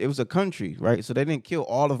didn't. It was a country, right? So they didn't kill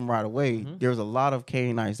all of them right away. Mm-hmm. There was a lot of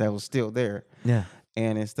Canaanites that was still there. Yeah.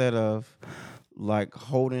 And instead of like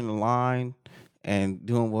holding the line and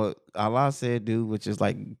doing what Allah said do, which is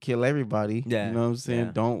like kill everybody. Yeah, You know what I'm saying?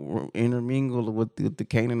 yeah. Don't intermingle with the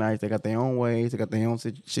Canaanites. They got their own ways. They got their own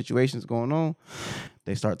situations going on.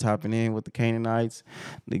 They start tapping in with the Canaanites.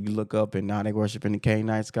 They look up and now they worshiping the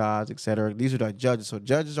Canaanites gods, etc. These are the judges. So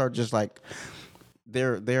judges are just like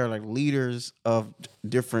they're like leaders of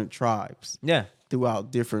different tribes Yeah.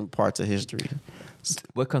 throughout different parts of history.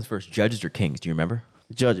 What comes first, judges or kings? Do you remember?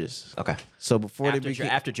 Judges. Okay. So before After, they became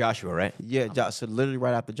after Joshua, right? yeah, so literally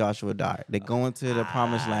right after Joshua died, they go into the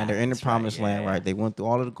promised land. They're in the that's right, promised land, yeah. right? They went through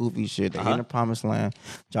all of the goofy shit. They're in the promised land.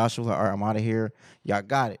 Joshua's like, all right, I'm out of here. Y'all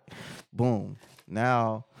got it. Boom.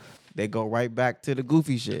 Now they go right back to the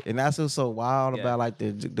goofy shit, and that's what's so wild Yeah. about like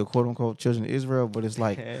the quote unquote children of Israel. But it's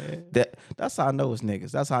like that's how I know it's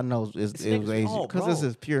niggas. That's how I know it was niggas. Asian Oh, because this bro.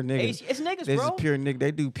 is pure niggas. It's niggas, This bro. is pure nigga.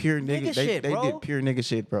 They do pure nigga. Nigga They shit, bro. did pure nigga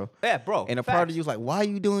shit, bro. Yeah, bro. And a part of facts. you's like, why are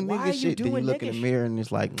you doing Why nigga are you shit? Then you doing look in nigga the mirror and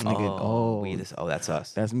it's like, nigga, That's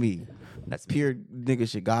us. that's me. That's me. Pure nigga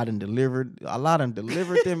shit. God done delivered. Allah done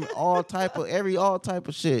delivered them all type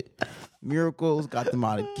of shit. Miracles. Got them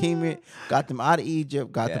out of Kemet. Got them out of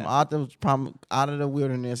Egypt. Got them out of the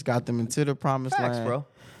wilderness. Got them into the promised Facts, land. bro.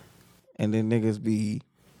 And then niggas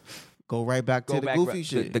go right back to the goofy bro.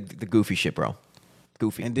 shit. The goofy shit, bro.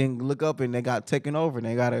 Goofy. And then look up and they got taken over and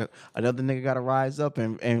they another nigga got to rise up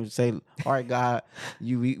and say, all right, God,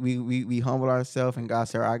 we humble ourselves, and God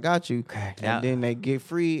said, I got you. Okay, And now- then they get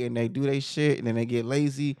free and they do their shit and then they get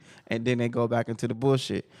lazy and then they go back into the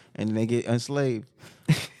bullshit and then they get enslaved.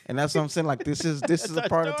 And that's what I'm saying. Like this is a our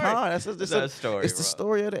part of story. time. It's our story, It's the bro.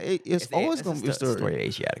 story of it's always gonna be a story. Story of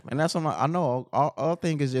Asiatic, man. And that's what I know. Our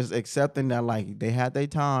thing is just accepting that like they had their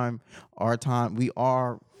time, our time. We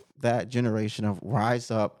are that generation of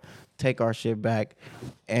rise up, take our shit back,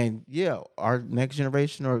 and yeah, our next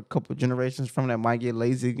generation or a couple generations from that might get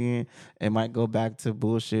lazy again and might go back to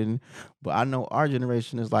bullshitting. But I know our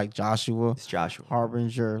generation is like Joshua, It's Joshua.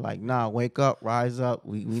 Harbinger. Like, nah, wake up, rise up.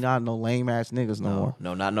 We not no lame ass niggas no more.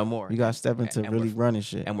 No, not no more. You gotta step into And really we're- running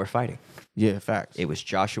shit. And we're fighting. Yeah, facts. It was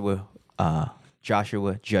Joshua,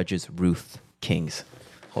 Judges, Ruth, Kings.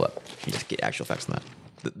 Hold up. Let me just get actual facts on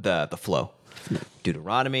that. The flow.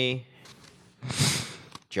 Deuteronomy,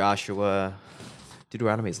 Joshua.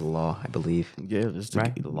 Deuteronomy is the law, I believe. Yeah, just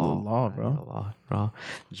Right? the law, right? bro. The law.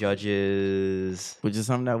 Judges. Which is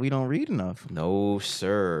something that we don't read enough. No,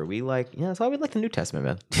 sir. That's why we like the New Testament,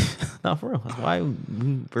 man. No, for real. That's why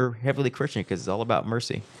we're heavily Christian, because it's all about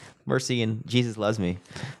mercy. Mercy and Jesus loves me.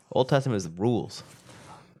 Old Testament is rules.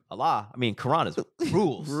 Quran is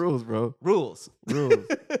rules. Rules, bro. Rules. Rules.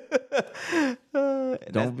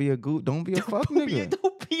 Don't be a Don't be a fuck nigga.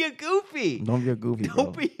 Don't be a goofy. Don't be a goofy, bro.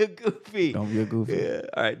 Don't be a goofy. Don't be a goofy. Yeah.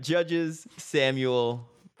 All right. Judges, Samuel,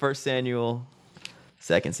 1 Samuel,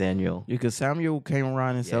 2 Samuel. Because Samuel came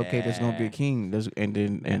around and said, okay, there's gonna be a Yeah. king.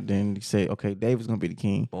 And then he said, okay, David's gonna be the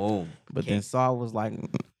king. Boom. But King. then Saul was like,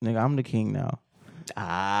 nigga, I'm the king now.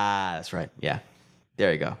 That's right. Yeah.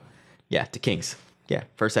 There you go. Yeah, to Kings. Yeah.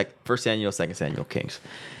 First Samuel, 2 Samuel, Kings.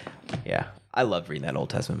 Yeah. I love reading that Old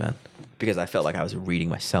Testament, man, because I felt like I was reading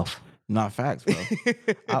myself. Not facts, bro.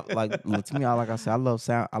 To me, like I said,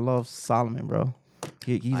 I love Solomon, bro.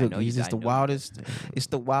 He's just the wildest. It's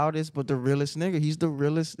the wildest, but the realest nigga. He's the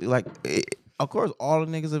realest. Like, of course, all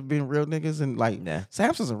the niggas have been real niggas, and like Yeah.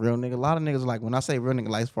 Samson's a real nigga. A lot of niggas like when I say real nigga,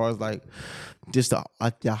 like as far as like just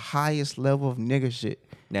the highest level of nigga shit.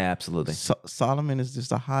 Yeah, absolutely. Solomon is just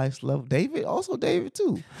the highest level. David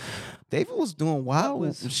too. David was doing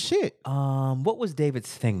wild shit. What was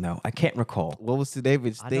David's thing though? I can't recall. What was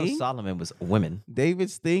David's I know thing? Solomon was women.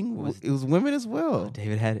 David's thing. It was women as well.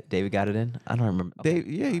 David got it in. I don't remember. Okay.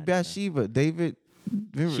 He Bathsheba. David.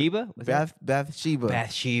 Remember, Sheba? Was that- Bathsheba.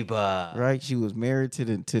 Bathsheba. Right, she was married to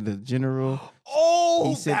the general. Oh,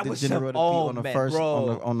 He sent that the was general to be on the man, first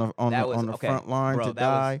bro. on That was- the okay, front line bro, to that was-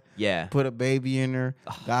 die. yeah. Put a baby in her.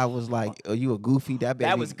 God was like, "Oh, you a goofy? That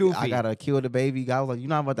baby. was goofy. I gotta kill the baby." God was like, "You're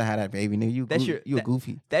not about to have that baby, nigga. You a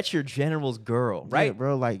goofy." That's your general's girl, right? Yeah,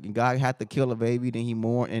 bro. Like God had to kill a baby, then he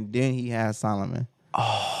mourned, and then he had Solomon.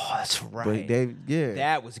 Oh, that's right. But David, yeah,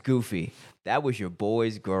 That was goofy. That was your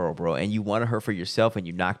boy's girl, bro. And you wanted her for yourself, and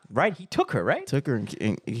you knocked. Right? He took her, right? took her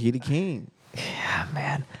and he the king. Yeah,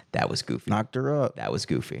 man. That was goofy. Knocked her up. That was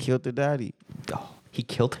goofy. Killed the daddy. Oh, he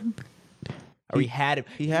killed him? Or he had him?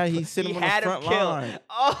 He sent him on the had front killed. line.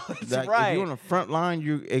 Oh, that's Like, right. If you're on the front line,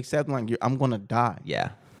 you accept like I'm gonna die. Yeah.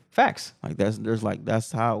 Facts. Like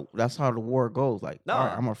that's how the war goes. Like, No. all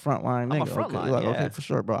right, I'm a front line nigga. I'm a front okay, line, like, yeah. okay, for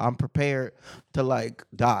sure, bro. I'm prepared to like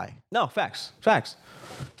die. No, facts. Facts.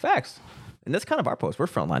 Facts. And that's kind of our post. We're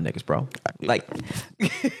frontline niggas, bro. Like,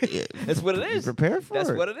 that's what it is. Prepare for that's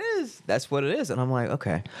it. what it is. That's what it is. And I'm like,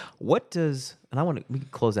 okay, what does? And we can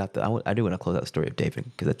close out I do want to close out the story of David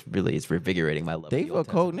because that's really it's revigorating my love. Dave a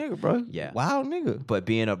cold nigga, bro. Yeah, wild nigga. But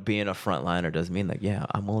being a frontliner doesn't mean like, yeah,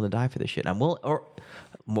 I'm willing to die for this shit. I'm willing, or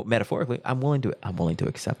metaphorically, I'm willing to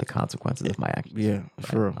accept the consequences of my actions. Yeah, Right?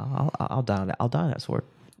 for real. I'll die on that. I'll die on that sword.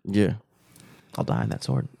 Yeah. I'll die on that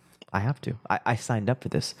sword. I have to. I signed up for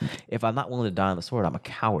this. If I'm not willing to die on the sword, I'm a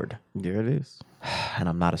coward. There it is. And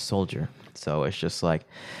I'm not a soldier. So it's just like,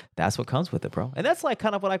 that's what comes with it, bro. And that's like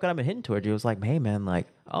kind of what I've been hitting towards you. It was like, hey, man, like,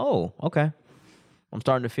 oh, okay. I'm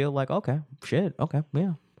starting to feel like, okay, shit, okay,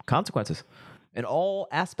 yeah. Consequences in all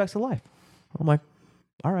aspects of life. I'm like,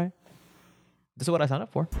 all right. This is what I signed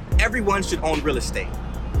up for. Everyone should own real estate.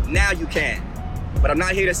 Now you can. But I'm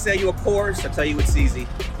not here to sell you a course or tell you it's easy.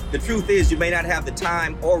 The truth is you may not have the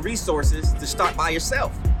time or resources to start by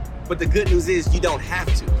yourself. But the good news is you don't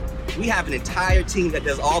have to. We have an entire team that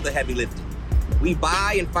does all the heavy lifting. We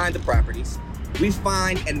buy and find the properties. We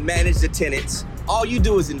find and manage the tenants. All you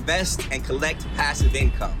do is invest and collect passive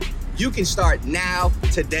income. You can start now,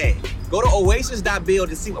 today. Go to oasis.build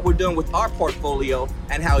and see what we're doing with our portfolio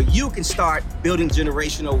and how you can start building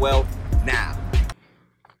generational wealth now.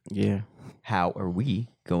 Yeah. How are we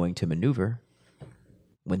going to maneuver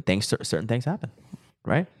when certain things happen,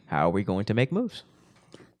 right? How are we going to make moves?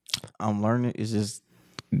 I'm learning is just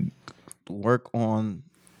work on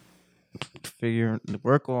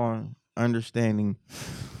understanding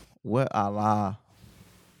what Allah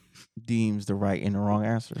deems the right and the wrong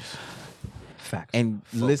answers. Facts. And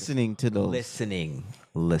Focus. listening to those.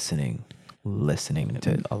 Listening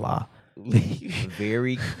to Allah.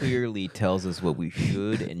 Very clearly tells us what we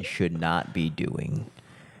should and should not be doing.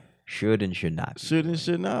 Should and should not. Should and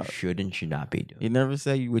should not. Should and should not be doing. He never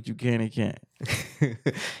said you what you can and can't.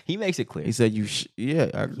 He makes it clear. He said you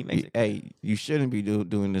hey, you shouldn't be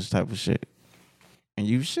doing this type of shit. And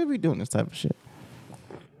you should be doing this type of shit.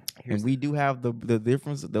 And we do have the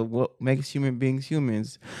difference. What makes human beings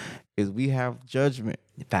humans is we have judgment.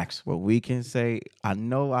 Facts. Where we can say, I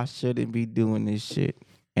know I shouldn't be doing this shit.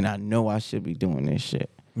 And I know I should be doing this shit.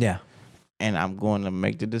 Yeah. And I'm going to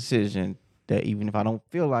make the decision that even if I don't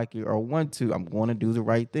feel like it or want to, I'm going to do the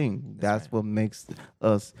right thing. That's right. What makes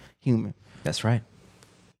us human. That's right.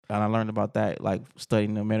 And I learned about that, like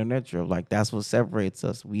studying the Meta Nature. Like that's what separates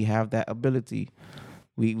us. We have that ability.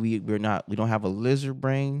 We don't have a lizard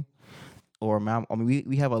brain or a mammal. I mean,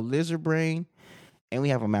 we have a lizard brain and we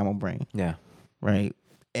have a mammal brain. Yeah. Right.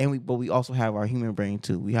 But we also have our human brain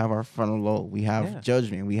too. We have our frontal lobe. We have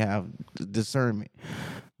judgment. We have discernment.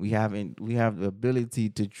 We have the ability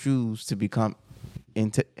to choose to become,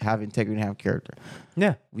 have integrity and have character.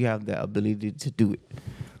 Yeah. We have the ability to do it.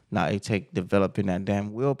 Now it take developing that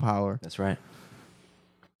damn willpower. That's right.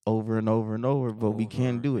 Over and over and over, but we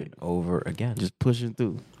can't do it. Over again. Just pushing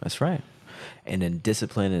through. That's right. And then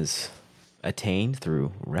discipline is attained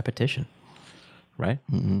through repetition. Right?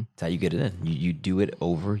 Mm-hmm. That's how you get it in. You do it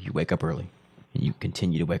over. You wake up early. And you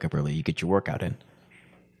continue to wake up early. You get your workout in.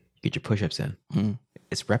 You get your push-ups in. Mm-hmm.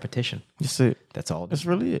 It's repetition. That's it. That's all. That's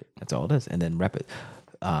really it. That's all it is. And then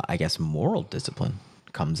I guess moral discipline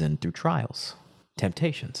comes in through trials,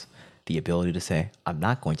 temptations, the ability to say, I'm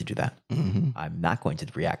not going to do that. Mm-hmm. I'm not going to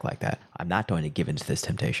react like that. I'm not going to give into this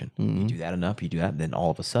temptation. Mm-hmm. You do that enough, you do that, and then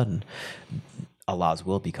all of a sudden, Allah's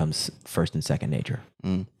will becomes first and second nature.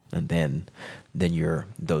 Mm. And then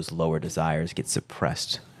those lower desires get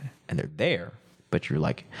suppressed, and they're there, but you're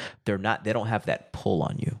like, they don't have that pull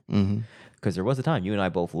on you. Mm-hmm. Because there was a time you and I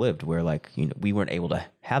both lived where we weren't able to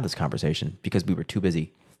have this conversation because we were too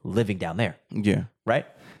busy living down there. Yeah. Right?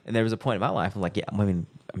 And there was a point in my life, I'm like, yeah, I mean,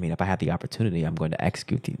 if I had the opportunity, I'm going to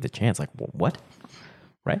execute the chance. Like, what?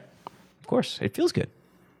 Right? Of course. It feels good.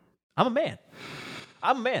 I'm a man.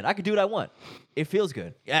 I can do what I want. It feels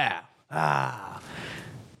good. Yeah.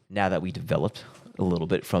 Now that we developed a little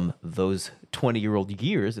bit from those 20-year-old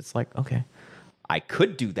years, it's like, okay, I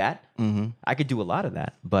could do that. Mm-hmm. I could do a lot of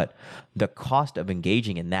that. But the cost of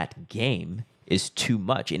engaging in that game is too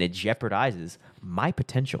much, and it jeopardizes my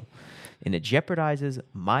potential. And it jeopardizes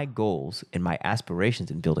my goals and my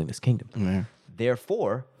aspirations in building this kingdom. Mm-hmm.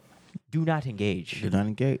 Therefore, do not engage. Do not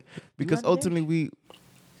engage. Because ultimately,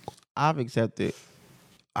 I've accepted,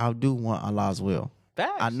 I do want Allah's will.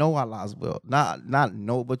 Facts. I know Allah's will. Not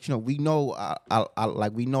know, but we know,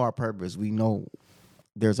 we know our purpose. We know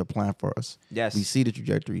there's a plan for us. Yes. We see the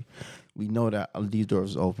trajectory. We know that these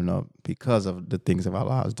doors open up because of the things that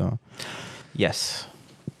Allah has done. Yes.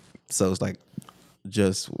 So it's like,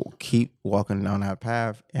 just keep walking down that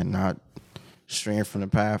path and not straying from the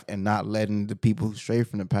path and not letting the people who stray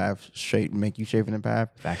from the path make you stray from the path.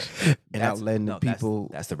 Facts. And not letting the people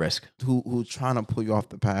That's the risk. who trying to pull you off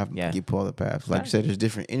the path get pulled off the path. Like you said, there's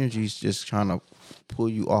different energies just trying to pull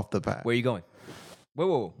you off the path. Where are you going?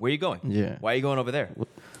 Whoa. Where are you going? Yeah. Why are you going over there? What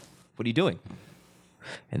are you doing?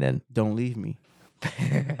 And then Don't leave me.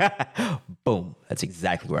 boom. That's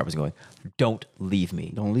exactly where I was going. Don't leave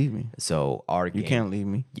me. Don't leave me. So our You game, can't leave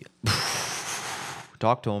me.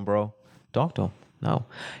 talk to him, bro. Talk to him. No.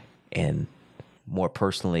 And more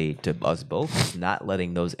personally to us both, is not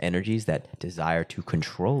letting those energies that desire to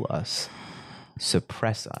control us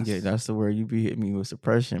suppress us. Yeah, that's the word you be hitting me with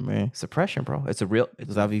suppression, man. Suppression, bro. It's a real.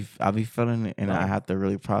 Because I be feeling it, and I have to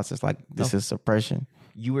really process like this is suppression.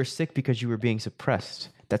 You were sick because you were being suppressed.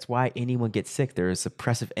 That's why anyone gets sick. There is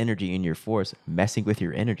suppressive energy in your force messing with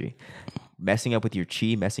your energy, messing up with your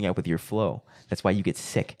chi, messing up with your flow. That's why you get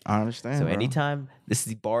sick. I understand. So bro. anytime, this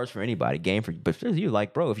is bars for anybody, game for you. But there's you,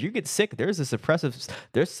 like, bro, if you get sick, there's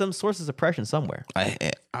some source of suppression somewhere.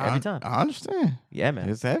 Every time. I understand. Yeah, man.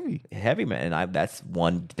 It's heavy. Heavy, man. And that's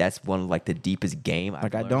one of like the deepest game I've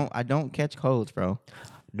Like learned. I don't catch colds, bro.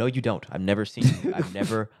 No, you don't. I've never seen you. I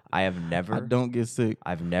don't get sick.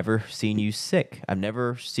 I've never seen you sick. I've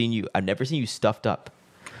never seen you stuffed up.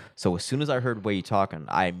 So as soon as I heard the way you talking,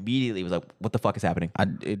 I immediately was like, what the fuck is happening?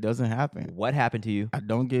 It doesn't happen. What happened to you? I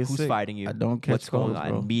don't get Who's sick. fighting you? I don't catch What's going colds,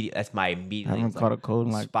 on? bro. That's my immediate. I haven't caught a cold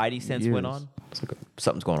in like Spidey sense went years. on. It's like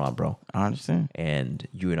something's going on, bro. I understand. And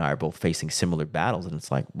you and I are both facing similar battles, and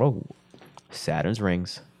it's like, bro, Saturn's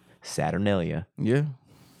rings, Saturnalia. Yeah.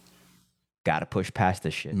 Got to push past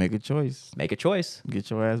this shit. Make a choice. Make a choice. Get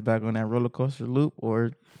your ass back on that roller coaster loop,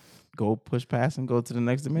 or go push past and go to the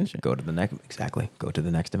next dimension. Go to the next, exactly. Go to the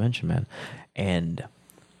next dimension, man. And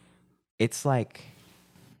it's like,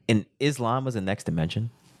 in Islam was a next dimension.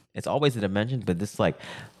 It's always a dimension, but this like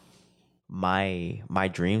my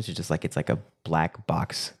dreams are just like, it's like a black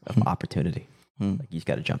box of opportunity. Like you just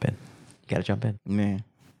got to jump in. You got to jump in. Man.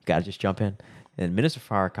 You got to just jump in. And Minister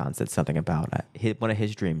Farrakhan said something about one of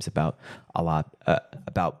his dreams about Allah,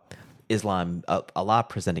 about Islam. Allah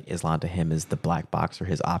presenting Islam to him as the black box or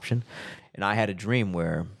his option. And I had a dream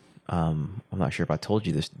where I'm not sure if I told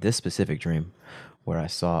you this specific dream, where I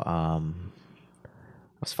saw I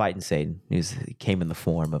was fighting Satan. He came in the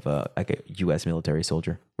form of a U.S. military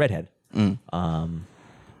soldier, redhead.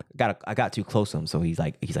 I got too close to him, so he's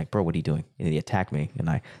like, bro, what are you doing? And he attacked me, and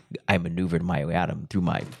I maneuvered my way at him through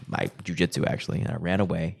my jujitsu actually, and I ran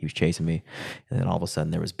away. He was chasing me, and then all of a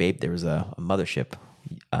sudden there was a mothership,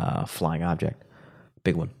 flying object,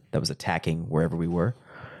 big one that was attacking wherever we were,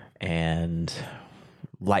 and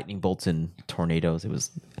lightning bolts and tornadoes. It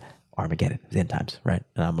was Armageddon. It was end times, right?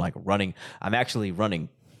 And I'm like running. I'm actually running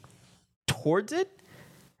towards it.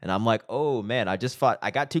 And I'm like, oh man, I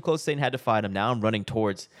got too close to Satan, had to fight him. Now I'm running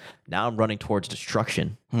towards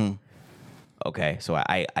destruction. Okay, so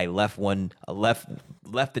I left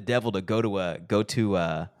the devil to go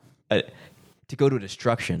to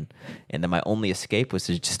destruction. And then my only escape was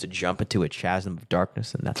to jump into a chasm of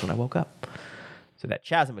darkness, and that's when I woke up. So that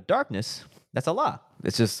chasm of darkness, that's Allah.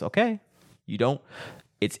 It's just okay.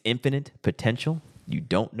 It's infinite potential. You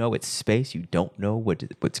don't know its space. You don't know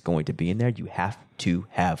what's going to be in there. You have to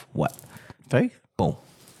have what? Faith. Boom.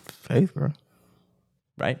 Faith, bro.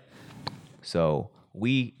 Right? So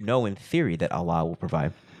we know in theory that Allah will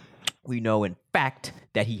provide. We know in fact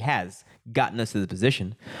that He has gotten us to the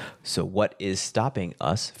position. So what is stopping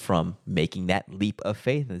us from making that leap of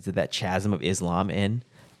faith into that chasm of Islam and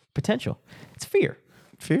potential? It's fear.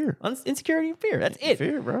 Fear. Insecurity and fear. That's it.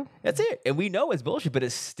 Fear, bro. That's it. And we know it's bullshit, but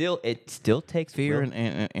it still takes Fear real,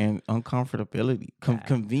 and uncomfortability,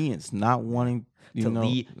 convenience, not wanting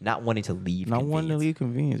not wanting to leave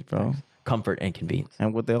convenience, bro. Comfort and convenience.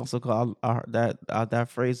 And what they also call that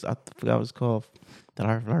phrase, I forgot what it's called, that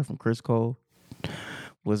I heard from Chris Cole,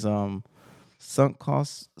 was sunk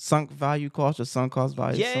cost value.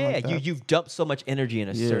 Yeah, like that. you've dumped so much energy in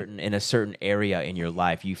a certain area in your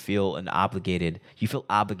life. You feel obligated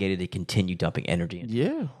to continue dumping energy in.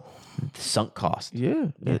 Yeah. Sunk cost. Yeah.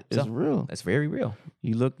 It's real. That's very real.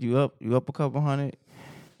 You up a couple hundred,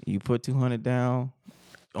 you put 200 down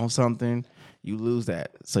on something, you lose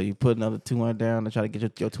that. So you put another 200 down to try to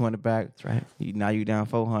get your 200 back. That's right. Now you down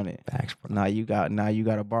 400. Facts, bro. Now you got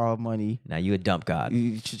to borrow money. Now you a dump god.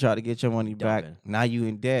 You should try to get your money back. Dumping. Now you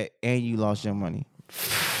in debt and you lost your money.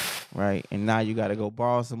 Right? And now you got to go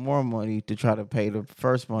borrow some more money to try to pay the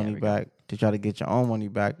first money back, to try to get your own money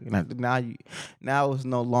back. Now it's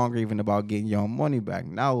no longer even about getting your own money back.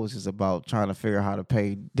 Now it's just about trying to figure out how to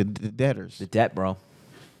pay the debtors. The debt, bro.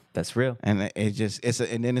 That's real. And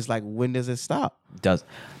and then it's like, when does it stop? It does.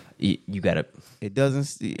 You gotta It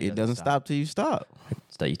doesn't stop till you stop.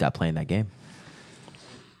 you stop playing that game.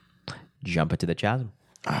 Jump into the chasm.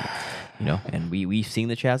 And we've seen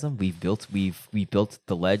the chasm. We've built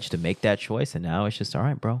the ledge to make that choice, and now it's just all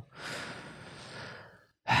right, bro.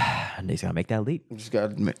 And he's gotta make that leap. You just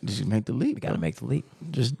gotta make the leap. We gotta make the leap.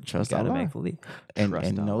 Just trust Gotta Allah. make the leap. and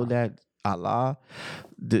Trust know Allah. that Allah,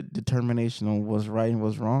 the determination on what's right and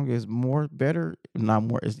what's wrong is better, not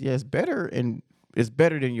more. It's better, and it's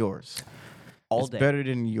better than yours. All It's day. better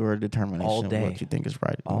than your determination All of day. what you think is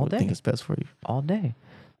right, and All what you think day. is best for you. All day.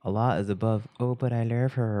 Allah is above. Oh, but I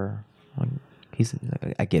love her. He's.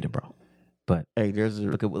 I get it, bro. But Hey,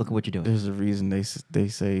 look at what you're doing. there's a reason they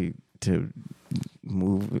say to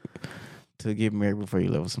get married before you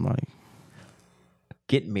live with somebody.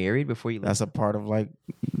 Get married before you. That's a part of like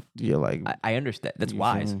I understand. That's You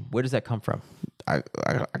wise. feel me? Where does that come from? I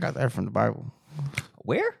got that from the Bible.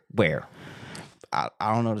 Where? I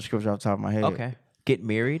don't know the scripture off the top of my head. Okay. Get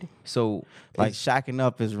married. So Like shacking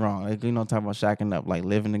up is wrong. Like talking about shacking up, like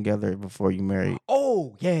living together before you marry.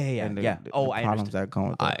 Oh yeah. And the, Yeah. the Oh, I problems understand. that come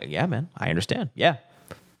with that. Yeah, man. I understand. Yeah.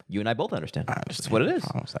 You and I both understand. I That's understand what it the is.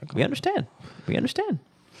 problems that come We with understand. We understand.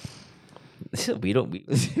 We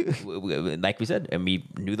don't. Like we said, and we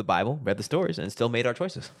knew the Bible, read the stories, and still made our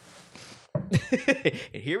choices.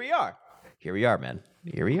 And here we are. Here we are, man.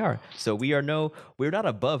 Here we are. So we're not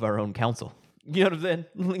above our own counsel. You know what I'm saying?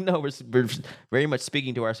 No, we're very much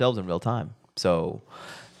speaking to ourselves in real time. So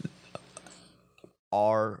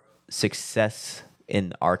our success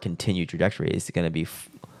in our continued trajectory is going to be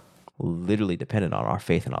literally dependent on our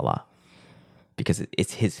faith in Allah, because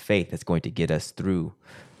it's His faith that's going to get us through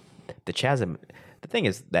the chasm. The thing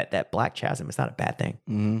is that black chasm is not a bad thing.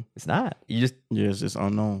 Mm-hmm. It's not. Yeah, it's just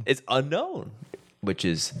unknown. It's unknown,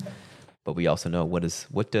 but we also know what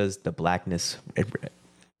does the blackness it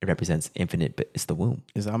represents infinite, but it's the womb.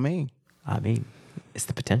 I mean, it's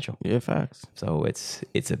the potential. Yeah, facts. So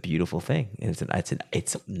it's a beautiful thing, and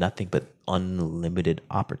it's nothing but unlimited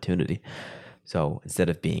opportunity. So instead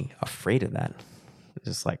of being afraid of that, it's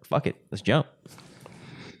just like, fuck it, let's jump.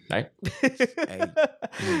 Right?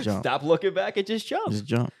 Just jump. Stop looking back and just jump. Just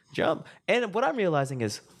jump. Jump. And what I'm realizing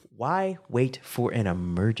is, why wait for an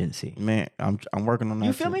emergency? Man, I'm working on that.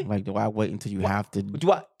 You feel too. me? Like, do I wait until you have to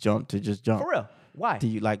Do I? jump to just jump? For real? Why? Do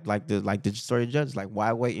you like the story of Judges? Like,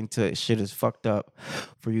 why wait until shit is fucked up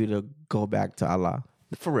for you to go back to Allah?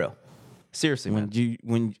 For real? Seriously, man.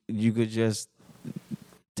 When you could just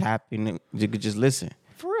tap in, you could just listen.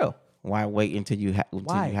 For real? Why wait until you have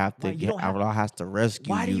to You don't have- Allah has to rescue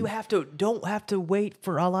Why you? do you don't have to wait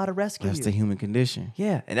for Allah to rescue That's you? the human condition.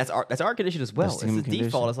 Yeah, and that's our condition as well. That's the It's the human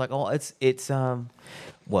default. condition. It's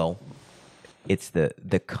like, it's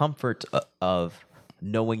the comfort of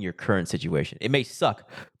knowing your current situation. It may suck,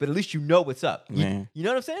 but at least you know what's up. Man. You know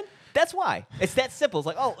what I'm saying? That's why. It's that simple. It's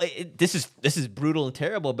like, this is brutal and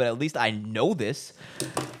terrible, but at least I know this.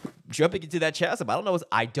 Jumping into that chasm, I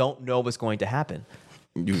don't know what's going to happen.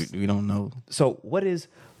 We don't know. So what is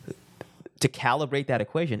to calibrate that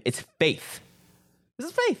equation? It's faith. This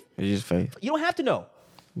is faith. It's just faith. You don't have to know.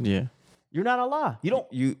 Yeah. You're not Allah. You don't.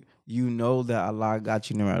 You know that Allah got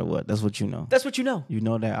you no matter what. That's what you know. That's what you know. You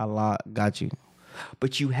know that Allah got you.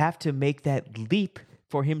 But you have to make that leap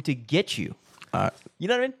for Him to get you. You know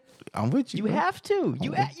what I mean? I'm with you. You bro. have to.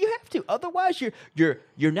 You have to. Otherwise, you're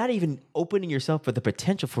not even opening yourself for the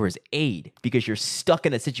potential for His aid, because you're stuck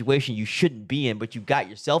in a situation you shouldn't be in, but you got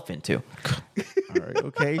yourself into. All right.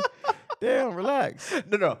 Okay. Damn. Relax.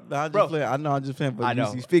 No, Nah, I'm bro. just playing. I know. I'm just playing. But I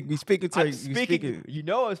know. You speaking to I'm you speaking. You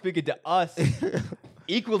know, I'm speaking to us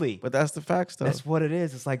equally. But that's the facts, though. That's what it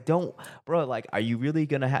is. It's like, bro. Like, are you really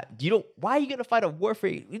gonna have? Why are you gonna fight a war for?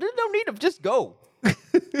 You don't need to. Just go.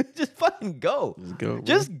 Just fucking go. Just go, bro.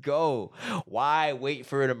 Just go. Why wait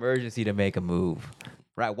for an emergency to make a move?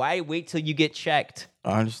 Right? Why wait till you get checked?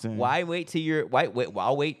 I understand. Why wait till you're?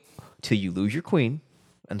 I'll wait till you lose your queen.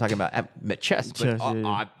 I'm talking about chess, but Chess,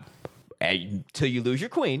 yeah. Till you lose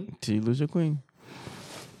your queen Till you lose your queen.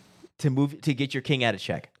 to get your king out of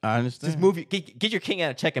check. I understand. Just move. Get your king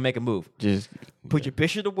out of check and make a move. Just Put your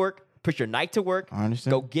bishop to work. Put your knight to work. I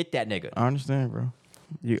understand. Go get that nigga. I understand, bro.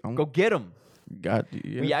 Go get him. Got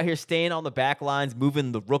yeah. We out here staying on the back lines,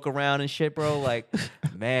 moving the rook around and shit, bro. Like,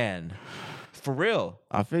 man, for real.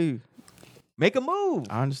 I feel you. Make a move.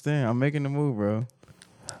 I understand. I'm making the move, bro.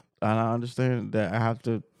 And I understand that I have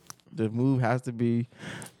to. The move has to be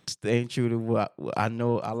staying true to what I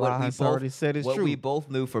know Allah has already said is what true. we both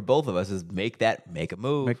knew for both of us is make a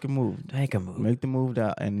move. Make a move. Make a move. Make the move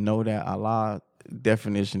and know that Allah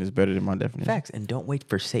definition is better than my definition. Facts. And don't wait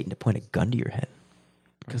for Satan to point a gun to your head.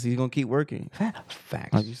 Cause he's gonna keep working.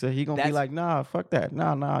 Facts. Like you said, he gonna be That's- like, nah, fuck that,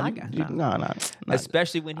 nah, nah.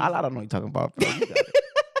 Especially when he's I don't know what you're talking about, bro. You got it.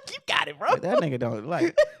 you got it, bro. That nigga don't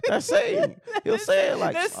like. That's saying. He'll say it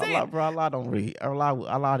like, That's saying. Allah don't really.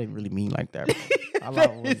 Allah didn't really mean like that. Bro.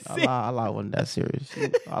 Allah wasn't that serious.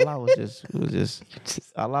 Allah was just.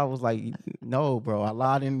 Allah was like, no, bro.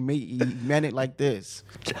 Allah didn't mean. He meant it like this.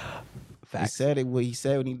 Facts. He said it what he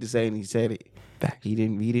said what he needed to say, and he said it. Facts. He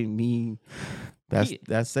didn't mean.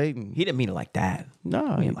 That's Satan. He didn't mean it like that.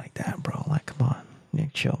 No, He mean it like that, bro. Like, come on.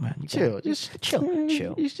 Nick, chill, man. You chill. gotta- Just chill.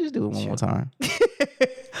 You just do it one more time.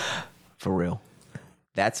 For real.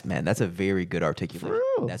 That's a very good articulation. For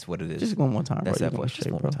real. That's what it is. Just one more time. That's bro. that voice. Just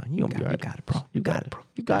straight, one more bro. time. You got it, bro. You got it, bro.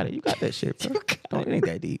 You got it. You got that shit, bro. It ain't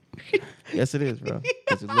that deep. Yes, it is, bro.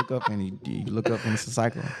 Because you look up and you look up and it's a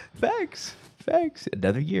cycle. Facts.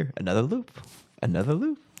 Another year, another loop.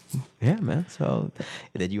 Yeah, man. So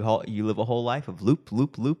then you live a whole life of loop,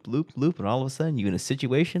 and all of a sudden you're in a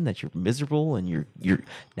situation that you're miserable and you're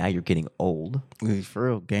now you're getting old, For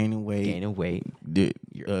real, gaining weight.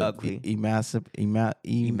 You're ugly.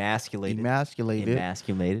 Emasculated.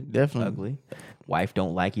 Emasculated. Definitely. Ugly. Wife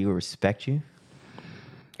don't like you or respect you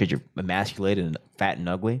because you're emasculated and fat and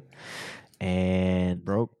ugly. And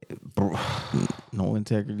Broke. No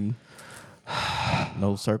integrity.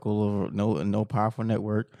 No circle of no powerful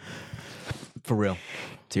network. for real.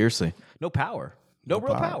 Seriously. No power. No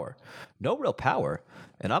real power. power. No real power.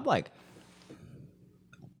 And I'm like,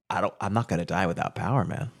 I'm not gonna die without power,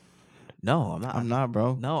 man. No, I'm not. I'm not,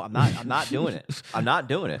 bro. No, I'm not. I'm not doing it. I'm not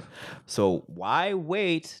doing it. So why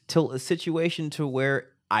wait till a situation to where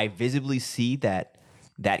I visibly see that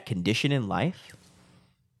condition in life,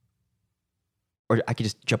 or I could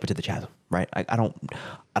just jump into the chasm, right? I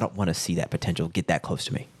don't want to see that potential get that close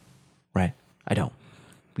to me, right? I don't.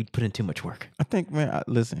 We put in too much work. I think, man.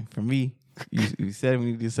 Listen, for me, you said we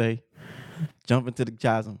need to say, jump into the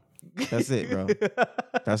chasm. That's it, bro.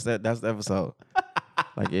 That's the episode.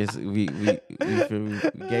 Like it's we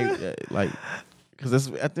gave like because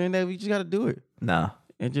at the end of the day we just got to do it Nah,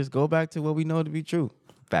 and just go back to what we know to be true.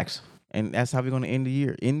 facts. And that's how we're going to end the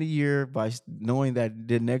year. End the year by knowing that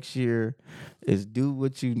the next year is do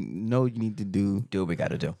what you know you need to do Do what we got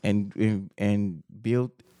to do. and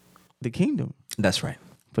build the kingdom. That's right.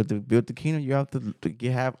 But to build the kingdom, you have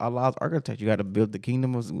to have Allah's architect. You got to build the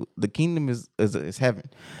kingdom. The kingdom is heaven.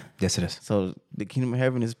 Yes, it is. So the kingdom of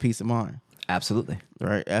heaven is peace of mind. Absolutely.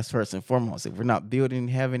 Right, that's first and foremost. If we're not building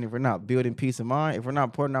heaven, if we're not building peace of mind, if we're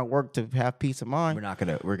not putting our work to have peace of mind, We're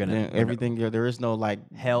gonna then everything there is no like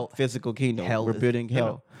Hell- physical kingdom. Hell We're is- building no, hell.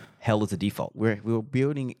 no. Hell is a default. We're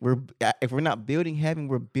building. If we're not building heaven,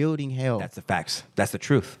 we're building hell. That's the facts. That's the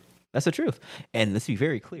truth. That's the truth. And let's be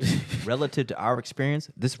very clear. Relative to our experience,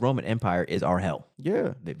 this Roman Empire is our hell.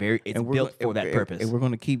 yeah. It's And we're built go- for that and- purpose. and we're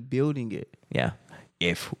going to keep building it. Yeah.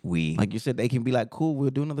 If we Like you said, they can be like, cool, we'll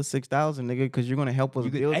do another 6,000, nigga, because you're going to help us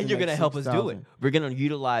build. and you're gonna help us do it. We're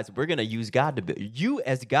gonna use God to build you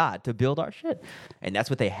as God to build our shit. And that's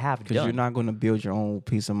what they have because done. you're not going to build your own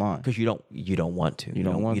peace of mind. Because you don't want to. You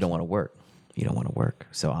don't want to work. You don't want to work.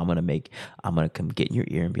 So I'm gonna come get in your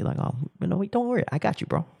ear and be like, oh no, wait, don't worry. I got you,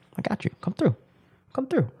 bro. I got you. Come through.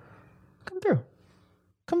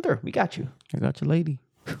 We got you. I got your lady.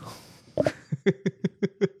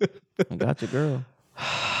 I got your girl.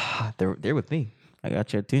 They're with me. I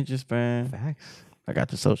got your attention span. Facts. I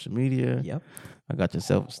got your social media. Yep. I got your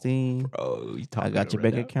self-esteem. Bro, you talking I got to your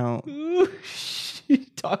him bank right now? account. You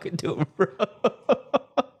talking to him, bro.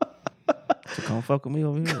 So come fuck with me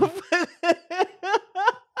over here.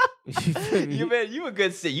 You feel me? You a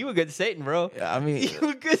good Satan, bro. I mean, You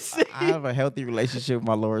a good Satan. I have a healthy relationship with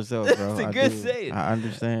my lower self, bro. That's a I good do. saying. I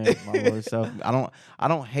understand my lower self. I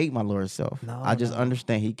don't hate my lower self. No, I just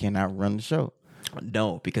understand he cannot run the show.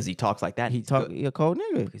 No, because he talks like that. He a cold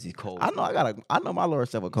nigga. because he's cold. I know my lower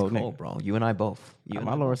self a cold cold, nigga. bro. You and I both.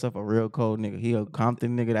 My lower self a real cold nigga. He a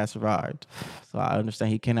Compton nigga that survived. So I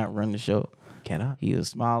understand he cannot run the show. Cannot. He is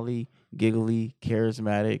smiley, giggly,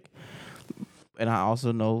 charismatic. And I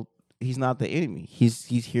also know he's not the enemy. He's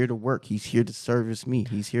here to work. He's here to service me.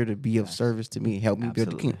 He's here to be of service to me. Help me build the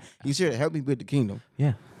Absolutely. kingdom. He's here to help me build the kingdom.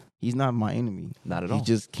 Yeah. He's not my enemy. Not at He all.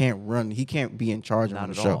 just can't run. He can't be in charge Not of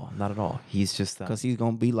at the show. all. Not at all. He's just Because he's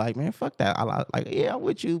gonna be like, man, fuck that. Like, yeah, I'm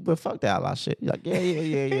with you, but fuck that Allah shit. He's like, yeah.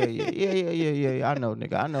 I know,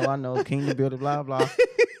 nigga. I know. Kingdom builder, blah blah.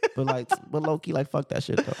 but low key, like, fuck that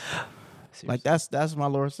shit though. Like that's my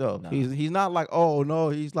Lord self. No. He's not like, oh no.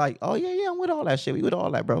 He's like, oh yeah, I'm with all that shit. We with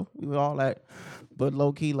all that, bro. We with all that. But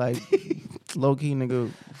low key, like, low key, nigga,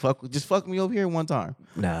 just fuck me over here one time.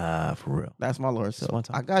 Nah, for real. That's my Lord self. one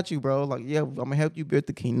time. I got you, bro. Like, yeah, I'm gonna help you build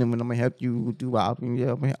the kingdom, and I'm gonna help you do what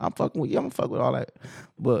yeah, I'm fucking with you. I'm gonna fuck with all that.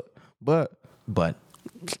 But, But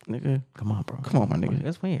nigga, come on, bro. come on, my nigga.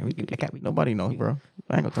 That's weird. Nobody knows, bro.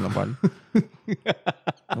 I ain't gonna tell nobody.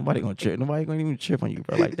 Nobody gonna trip. Nobody gonna even trip on you,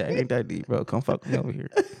 bro. Like that. Ain't that deep, bro. Come fuck me over here.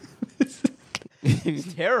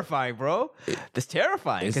 It's terrifying, bro. That's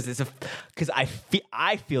terrifying because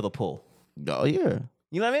I feel the pull. Oh yeah.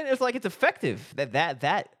 You know what I mean? It's like it's effective.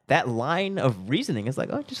 That line of reasoning is like,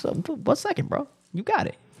 oh, just 1 second, bro. You got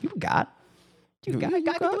it. You got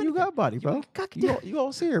body, bro. You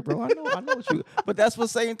all see it, bro. I know what you. But that's what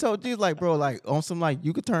Satan told Jesus, like, bro, like on some like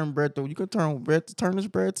you could turn bread to turn this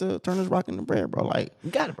rock into bread, bro. Like You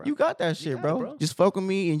got it, bro. you got that shit, bro. Just fuck with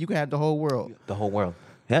me, and you can have the whole world. The whole world.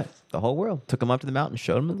 Yeah, the whole world. Took him up to the mountain,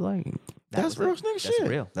 showed him like That's real nigga shit. That's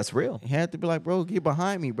real. That's real. He had to be like, bro, get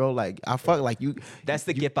behind me, bro. Like I fuck like you. That's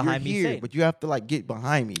the you- get behind you're me here, Satan. but you have to like get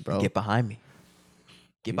behind me, bro. Get behind me.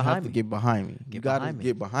 Get You behind have me. to get behind me. You gotta behind me.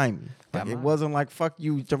 get behind me. Like, it behind wasn't like fuck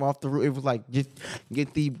you, jump off the roof. It was like get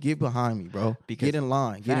behind me, bro. Because- get in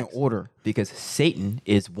line, get in Facts. order. Because Satan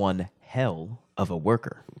is one hell of a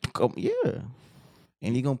worker Yeah,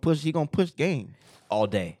 and he gonna push game all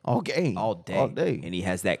day. all game All day. all day. And he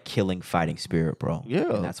has that killing fighting spirit, bro.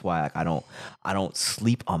 Yeah. And that's why like, I don't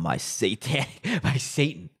sleep on my Satan. My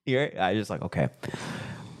Satan. Here. I just like, okay.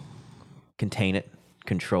 Contain it,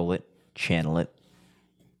 control it, channel it.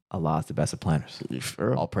 Allah is the best of planners.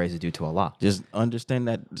 Sure. All praise is due to Allah. Just understand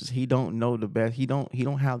that he don't know the best. He don't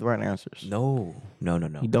have the right answers. No.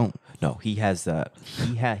 He don't. No, he has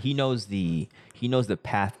he knows the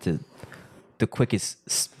path to the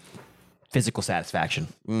quickest physical satisfaction.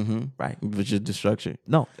 Mm-hmm. Right. Which is destruction.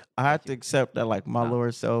 No. I have to accept that like my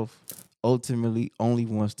Lord self ultimately only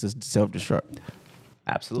wants to self-destruct.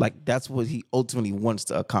 Absolutely. Like that's what he ultimately wants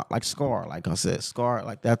to accomplish. Like Scar, like I said, Scar,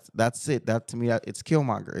 like that's it. That to me, it's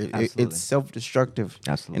Killmonger. Absolutely. It's self-destructive.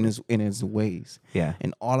 Absolutely. in his ways. Yeah.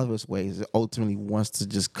 In all of his ways, it ultimately wants to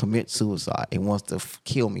just commit suicide. It wants to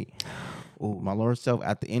kill me. Ooh. My Lord self,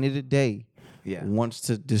 at the end of the day, Yeah. wants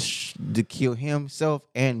to to kill himself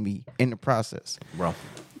and me in the process. Bro.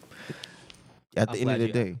 At the end of the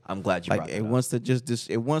day, I'm glad you like brought that it up. wants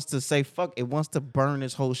to it wants to say fuck. It wants to burn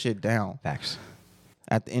this whole shit down. Facts.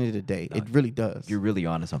 At the end of the day, it really does. You're really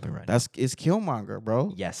onto something right now. It's Killmonger,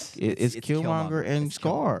 bro. Yes. It's Killmonger and It's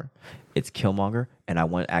Scar. It's Killmonger, and I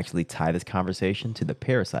want to actually tie this conversation to the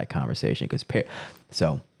parasite conversation because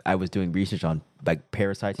so I was doing research on like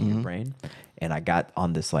parasites in your brain, and I got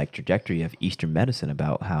on this like trajectory of Eastern medicine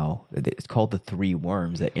about how it's called the 3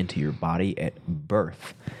 worms that enter your body at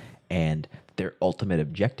birth, and their ultimate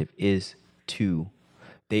objective is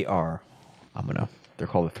they're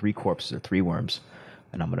called the 3 corpses or 3 worms,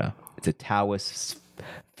 and it's a Taoist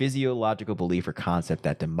physiological belief or concept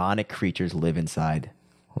that demonic creatures live inside.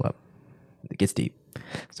 Hold up. It gets deep.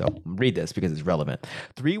 So read this because it's relevant.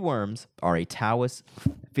 3 worms are a Taoist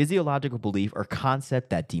physiological belief or concept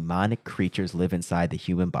that demonic creatures live inside the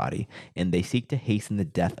human body and they seek to hasten the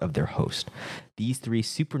death of their host. These 3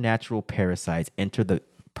 supernatural parasites enter the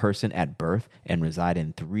person at birth and reside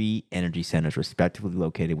in 3 energy centers respectively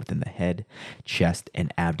located within the head, chest,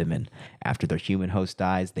 and abdomen. After their human host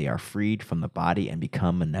dies, they are freed from the body and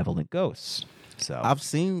become malevolent ghosts. So I've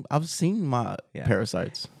seen my Yeah.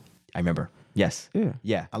 parasites. I remember. Yes.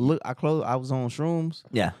 Yeah. I was on shrooms.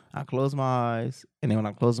 Yeah. I closed my eyes, and then when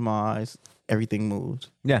I closed my eyes, everything moved.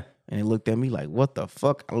 Yeah. And they looked at me like, "What the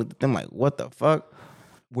fuck?" I looked at them like, "What the fuck?"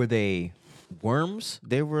 Were they worms?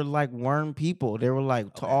 They were like worm people. They were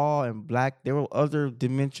like tall and black. They were other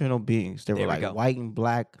dimensional beings. They There were we go. like white and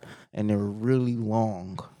black, and they were really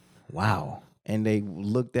long. Wow. And they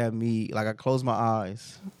looked at me like I closed my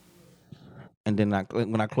eyes, and then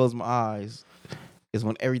when I closed my eyes, is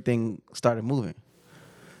when everything started moving.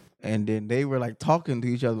 And then they were like talking to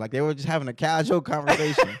each other, like they were just having a casual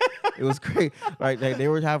conversation. It was great, right? Like they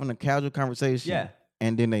were having a casual conversation. Yeah.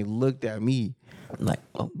 And then they looked at me Like,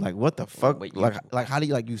 oh, like, "What the fuck?" Wait, like how do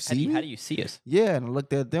you see me? how do you see us? Yeah, and I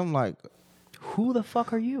looked at them like Who the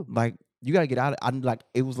fuck are you? you gotta get out of. I'm like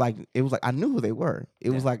it was like I knew who they were.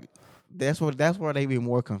 It was like that's where they be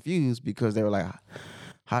more confused because they were like,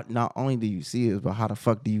 how not only do you see us, but how the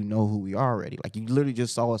fuck do you know who we are already? Like you literally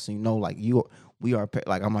just saw us and you know like we are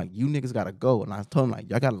like I'm like you niggas gotta go, and I told them like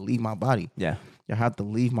y'all gotta leave my body. Yeah. Y'all have to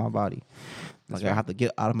leave my body. Like I have to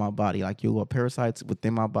get out of my body. Like you are parasites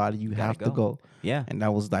within my body. You have to go. go. Yeah. And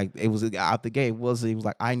that was like it was out the gate. It was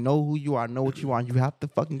like I know who you are. I know what you are. You have to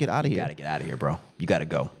fucking get out of You here. gotta get out of here, bro. You gotta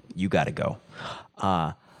go. You gotta go.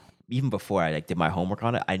 even before I like did my homework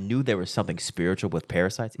on it, I knew there was something spiritual with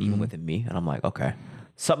parasites, even within me, and I'm like, okay,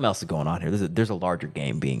 something else is going on here. There's a larger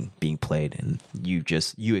game being played, and you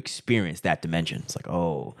experience that dimension. It's like,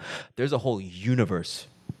 oh, there's a whole universe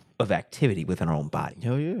of activity within our own body.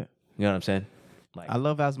 Hell yeah. You know what I'm saying? Like I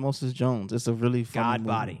love Osmosis Jones. It's a really fun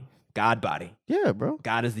God body. Yeah, bro.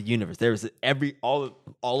 God is the universe. There's all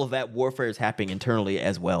of that warfare is happening internally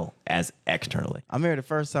as well as externally. I remember the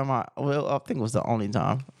first time I think it was the only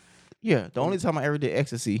time. Yeah, the only time I ever did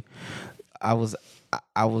ecstasy, I was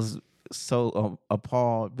so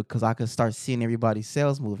appalled because I could start seeing everybody's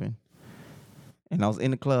cells moving. And I was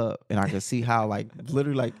in the club, and I could see how, like,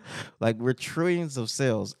 literally, like we're trillions of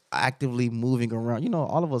cells actively moving around. You know,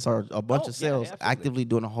 all of us are a bunch of cells actively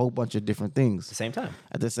doing a whole bunch of different things At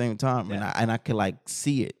the same time. Yeah. And I could like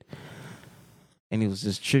see it, and it was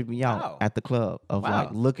just tripping me out at the club of like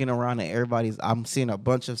looking around and I'm seeing a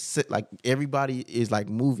bunch of like everybody is like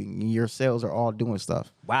moving, and your cells are all doing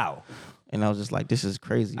stuff. Wow. And I was just like, this is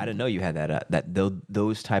crazy. I didn't know you had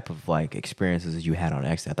those type of like experiences as you had on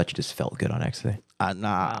ecstasy. I thought you just felt good on ecstasy. I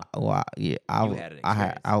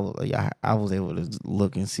was able to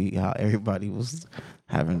look and see how everybody was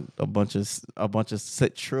having a bunch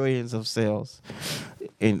of trillions of cells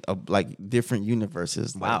in like different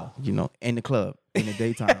universes. Wow. Like, you know, in the club in the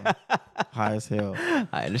daytime, high as hell.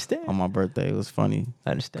 I understand. On my birthday, it was funny.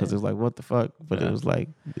 I understand Because it was like, what the fuck? But it was like,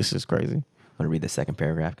 this is crazy. I'm going to read the second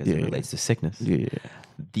paragraph because it relates to sickness. Yeah.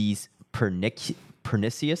 These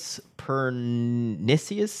pernicious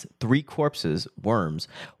 3 corpses, worms,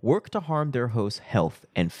 work to harm their host's health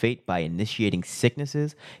and fate by initiating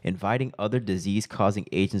sicknesses, inviting other disease-causing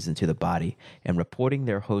agents into the body, and reporting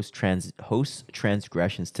their host's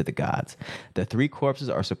transgressions to the gods. The 3 corpses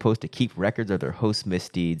are supposed to keep records of their host's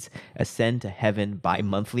misdeeds, ascend to heaven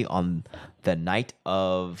bi-monthly on the night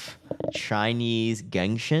of Chinese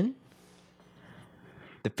Genshin,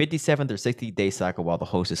 the 57th or 60th day cycle while the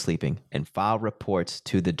host is sleeping, and file reports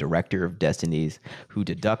to the Director of Destinies, who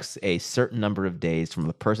deducts a certain number of days from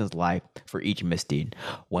a person's life for each misdeed.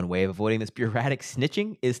 One way of avoiding this bureaucratic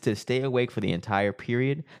snitching is to stay awake for the entire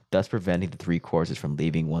period, thus preventing the 3 corpses from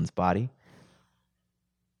leaving one's body.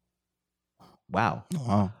 Wow.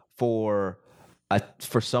 For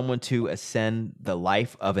someone to ascend the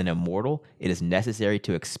life of an immortal, it is necessary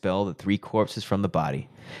to expel the 3 corpses from the body.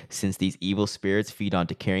 Since these evil spirits feed on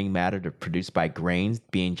decaying matter produced by grains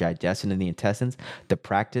being digested in the intestines, the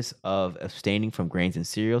practice of abstaining from grains and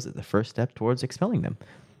cereals is the first step towards expelling them.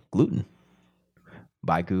 Gluten.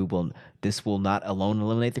 By Google, this will not alone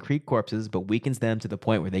eliminate the 3 corpses, but weakens them to the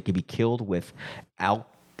point where they can be killed with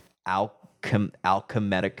alchemical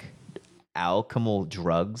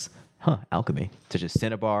drugs, alchemy, such as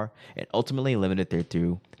cinnabar, and ultimately eliminate there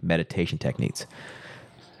through meditation techniques.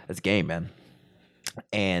 That's game, man.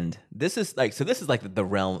 And this is like the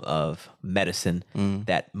realm of medicine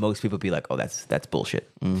that most people be like, oh, that's bullshit,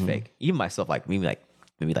 fake. Even myself, like maybe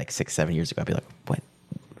 6-7 years ago, I'd be like, what?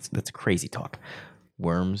 That's crazy talk.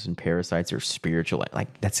 Worms and parasites are spiritual,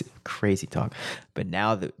 like that's crazy talk. But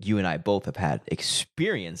now that you and I both have had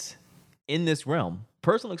experience in this realm,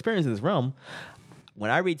 personal experience in this realm, when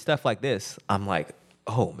I read stuff like this, I'm like,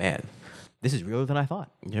 oh man, this is realer than I thought.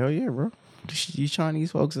 Hell yeah, bro. These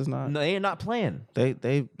Chinese folks is not. No, they are not playing.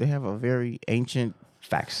 They have a very ancient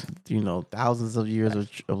facts. You know, thousands of years of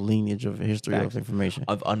lineage of history of information,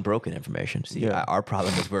 of unbroken information. See, our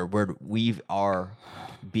problem is we are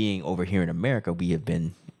being over here in America. We have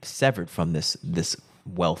been severed from this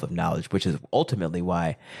wealth of knowledge, which is ultimately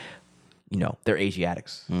why, you know, they're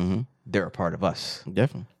Asiatics. Mm-hmm. They're a part of us.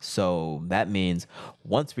 Definitely. So that means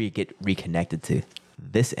once we get reconnected to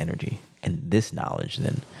this energy and this knowledge,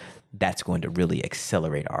 then that's going to really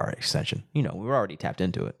accelerate our ascension. You know, we're already tapped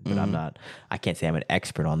into it, but I can't say I'm an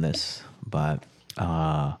expert on this, but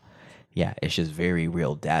it's just very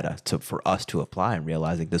real data for us to apply and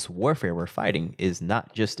realizing this warfare we're fighting is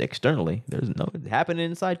not just externally. It's happening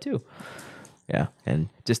inside too. Yeah. And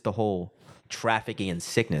just the whole trafficking in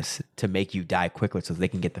sickness to make you die quicker so they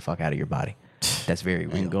can get the fuck out of your body. That's very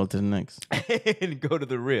real. And go to the next. And go to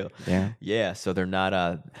the real. Yeah. Yeah. So they're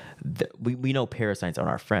not, we know parasites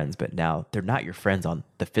aren't our friends, but now they're not your friends on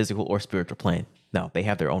the physical or spiritual plane. No, they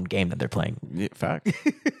have their own game that they're playing. Yeah, fact.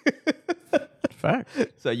 Fact.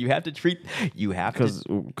 So you have to treat, because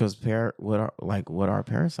what are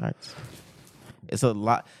parasites? It's a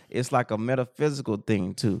lot. It's like a metaphysical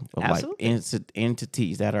thing too, of Absolutely. like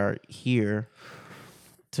entities that are here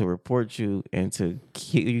to report you and to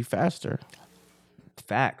kill you faster.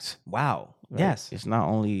 Facts. Wow. Right? Yes. It's not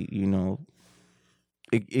only, you know,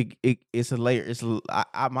 it's a layer.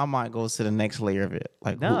 My mind goes to the next layer of it.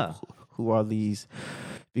 Like who are these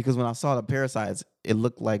Because when I saw the parasites, it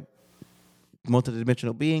looked like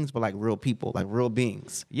multidimensional beings, but like real people, like real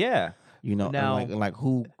beings. Yeah. You know, Now, and like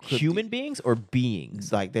who could human beings or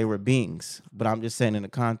beings? like they were beings. But I'm just saying in the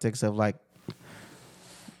context of like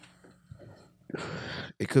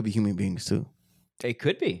it could be human beings too. It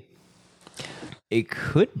could be. It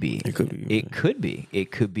could be. It could be. It could be.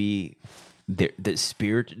 It could be the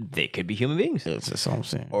spirit. They could be human beings. That's what I'm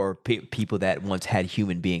saying. Or people that once had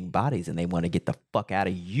human being bodies and they want to get the fuck out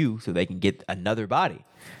of you so they can get another body.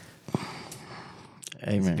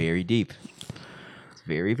 Amen. It's very deep. It's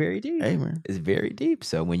very, very deep. Amen. It's very deep.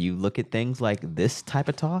 So when you look at things like this type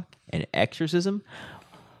of talk and exorcism,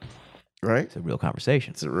 Right? it's a real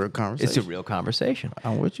conversation. It's a real conversation. It's a real conversation.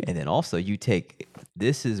 I'm with you. And then also you take,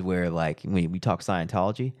 this is where like, when we talk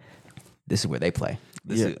Scientology, this is where they play.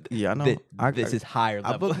 This I know. This is higher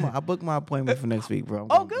level. I booked my appointment for next week, bro.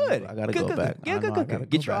 Oh, good. I gotta Good, go good, back. good. Good. I gotta Get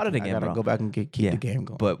go your back. audit again, I gotta bro. go back and keep the game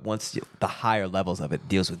going. But once the higher levels of it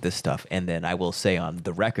deals with this stuff, and then I will say on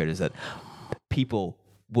the record is that people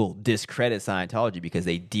will discredit Scientology because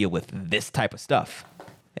they deal with this type of stuff.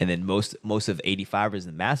 And then most of 85ers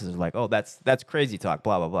and masses are like, oh, that's crazy talk,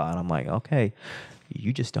 blah, blah, blah. And I'm like, okay,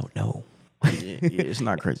 you just don't know. yeah, it's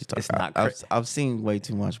not crazy talk. It's not crazy. I've seen way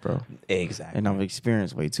too much, bro. Exactly. And I've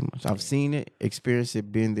experienced way too much. I've seen it, experienced it,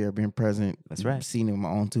 been there, been present. That's right. Seen it with my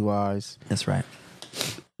own two eyes. That's right.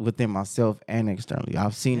 Within myself and externally.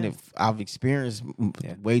 I've seen it. I've experienced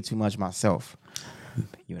way too much myself.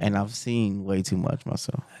 And I've seen way too much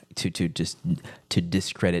myself. To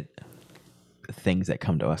discredit things that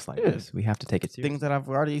come to us like this. We have to take it seriously. Things that I've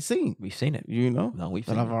already seen. We've seen it. You know? No, we've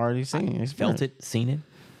that seen I've it. already seen. Felt it, seen it.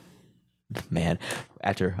 Man,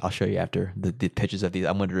 I'll show you after the pictures of these.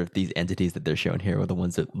 I wonder if these entities that they're showing here are the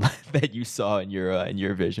ones that that you saw in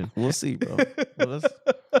your vision. We'll see, bro. Well,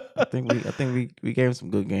 I think we gave some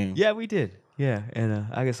good games. Yeah, we did. Yeah, and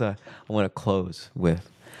I guess I want to close with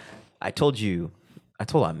I told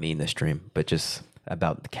Amin this dream, but just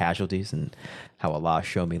about the casualties and how Allah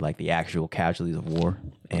showed me like the actual casualties of war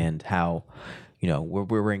and how, you know,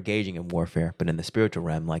 we're engaging in warfare, but in the spiritual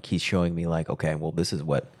realm, like he's showing me like, okay, well, this is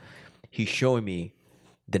what he's showing me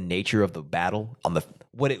the nature of the battle on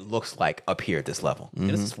what it looks like up here at this level. And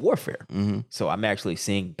this is warfare. So I'm actually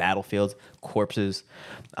seeing battlefields, corpses,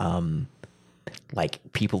 like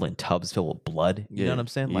people in tubs filled with blood. You know what I'm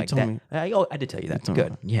saying? You Like told that. me. I did tell you that. told me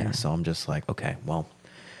Good. that. Yeah. So I'm just like, okay, well.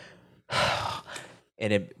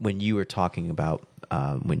 And when you were talking about,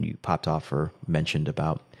 when you popped off or mentioned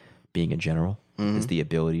about being a general, is the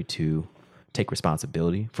ability to take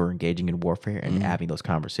responsibility for engaging in warfare and having those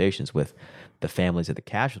conversations with the families of the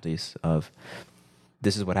casualties of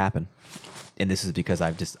this is what happened. And this is because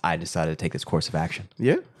I decided to take this course of action.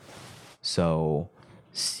 Yeah. So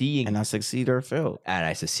seeing, And I succeeded or failed. and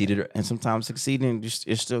I succeeded. And sometimes succeeding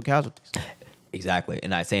is still casualties. Exactly.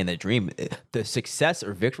 And I say in that dream, the success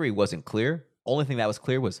or victory wasn't clear. Only thing that was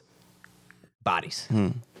clear was bodies.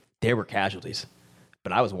 There were casualties.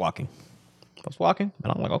 But I was walking. And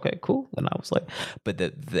I'm like, okay, cool. And I was like, but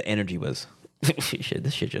the energy was, shit,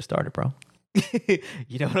 this shit just started, bro.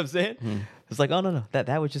 You know what I'm saying? It's like, oh no.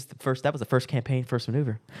 That was just the first campaign, first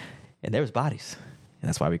maneuver. And there was bodies. And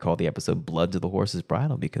that's why we call the episode Blood to the Horse's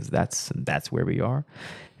Bridle, because that's where we are.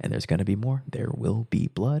 And there's gonna be more. There will be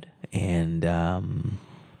blood. And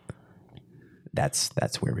that's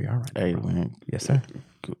where we are right now. Hey, bro. man. Yes, sir.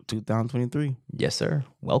 2023. Yes, sir.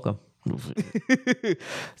 Welcome.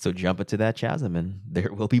 So jump into that chasm and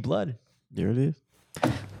there will be blood. There it is.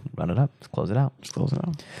 Run it up. Let's close it out. Let's close it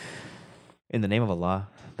out. In the name of Allah,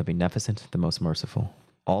 the Beneficent, the Most Merciful.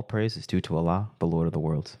 All praise is due to Allah, the Lord of the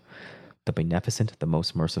worlds, the Beneficent, the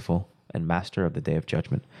Most Merciful, and Master of the Day of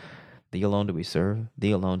Judgment. Thee alone do we serve.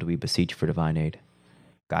 Thee alone do we beseech for divine aid.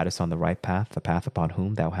 Guide us on the right path, the path upon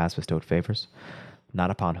whom thou hast bestowed favors, not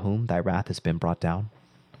upon whom thy wrath has been brought down,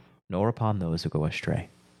 nor upon those who go astray.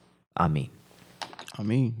 Amen.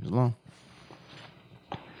 Long.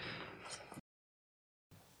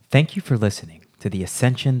 Thank you for listening to the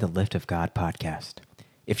Ascension, the Lift of God podcast.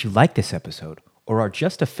 If you like this episode or are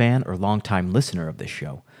just a fan or longtime listener of this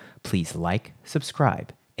show, please like,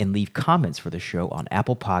 subscribe, and leave comments for the show on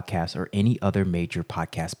Apple Podcasts or any other major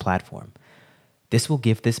podcast platform. This will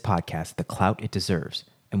give this podcast the clout it deserves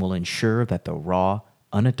and will ensure that the raw,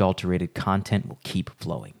 unadulterated content will keep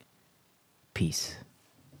flowing. Peace.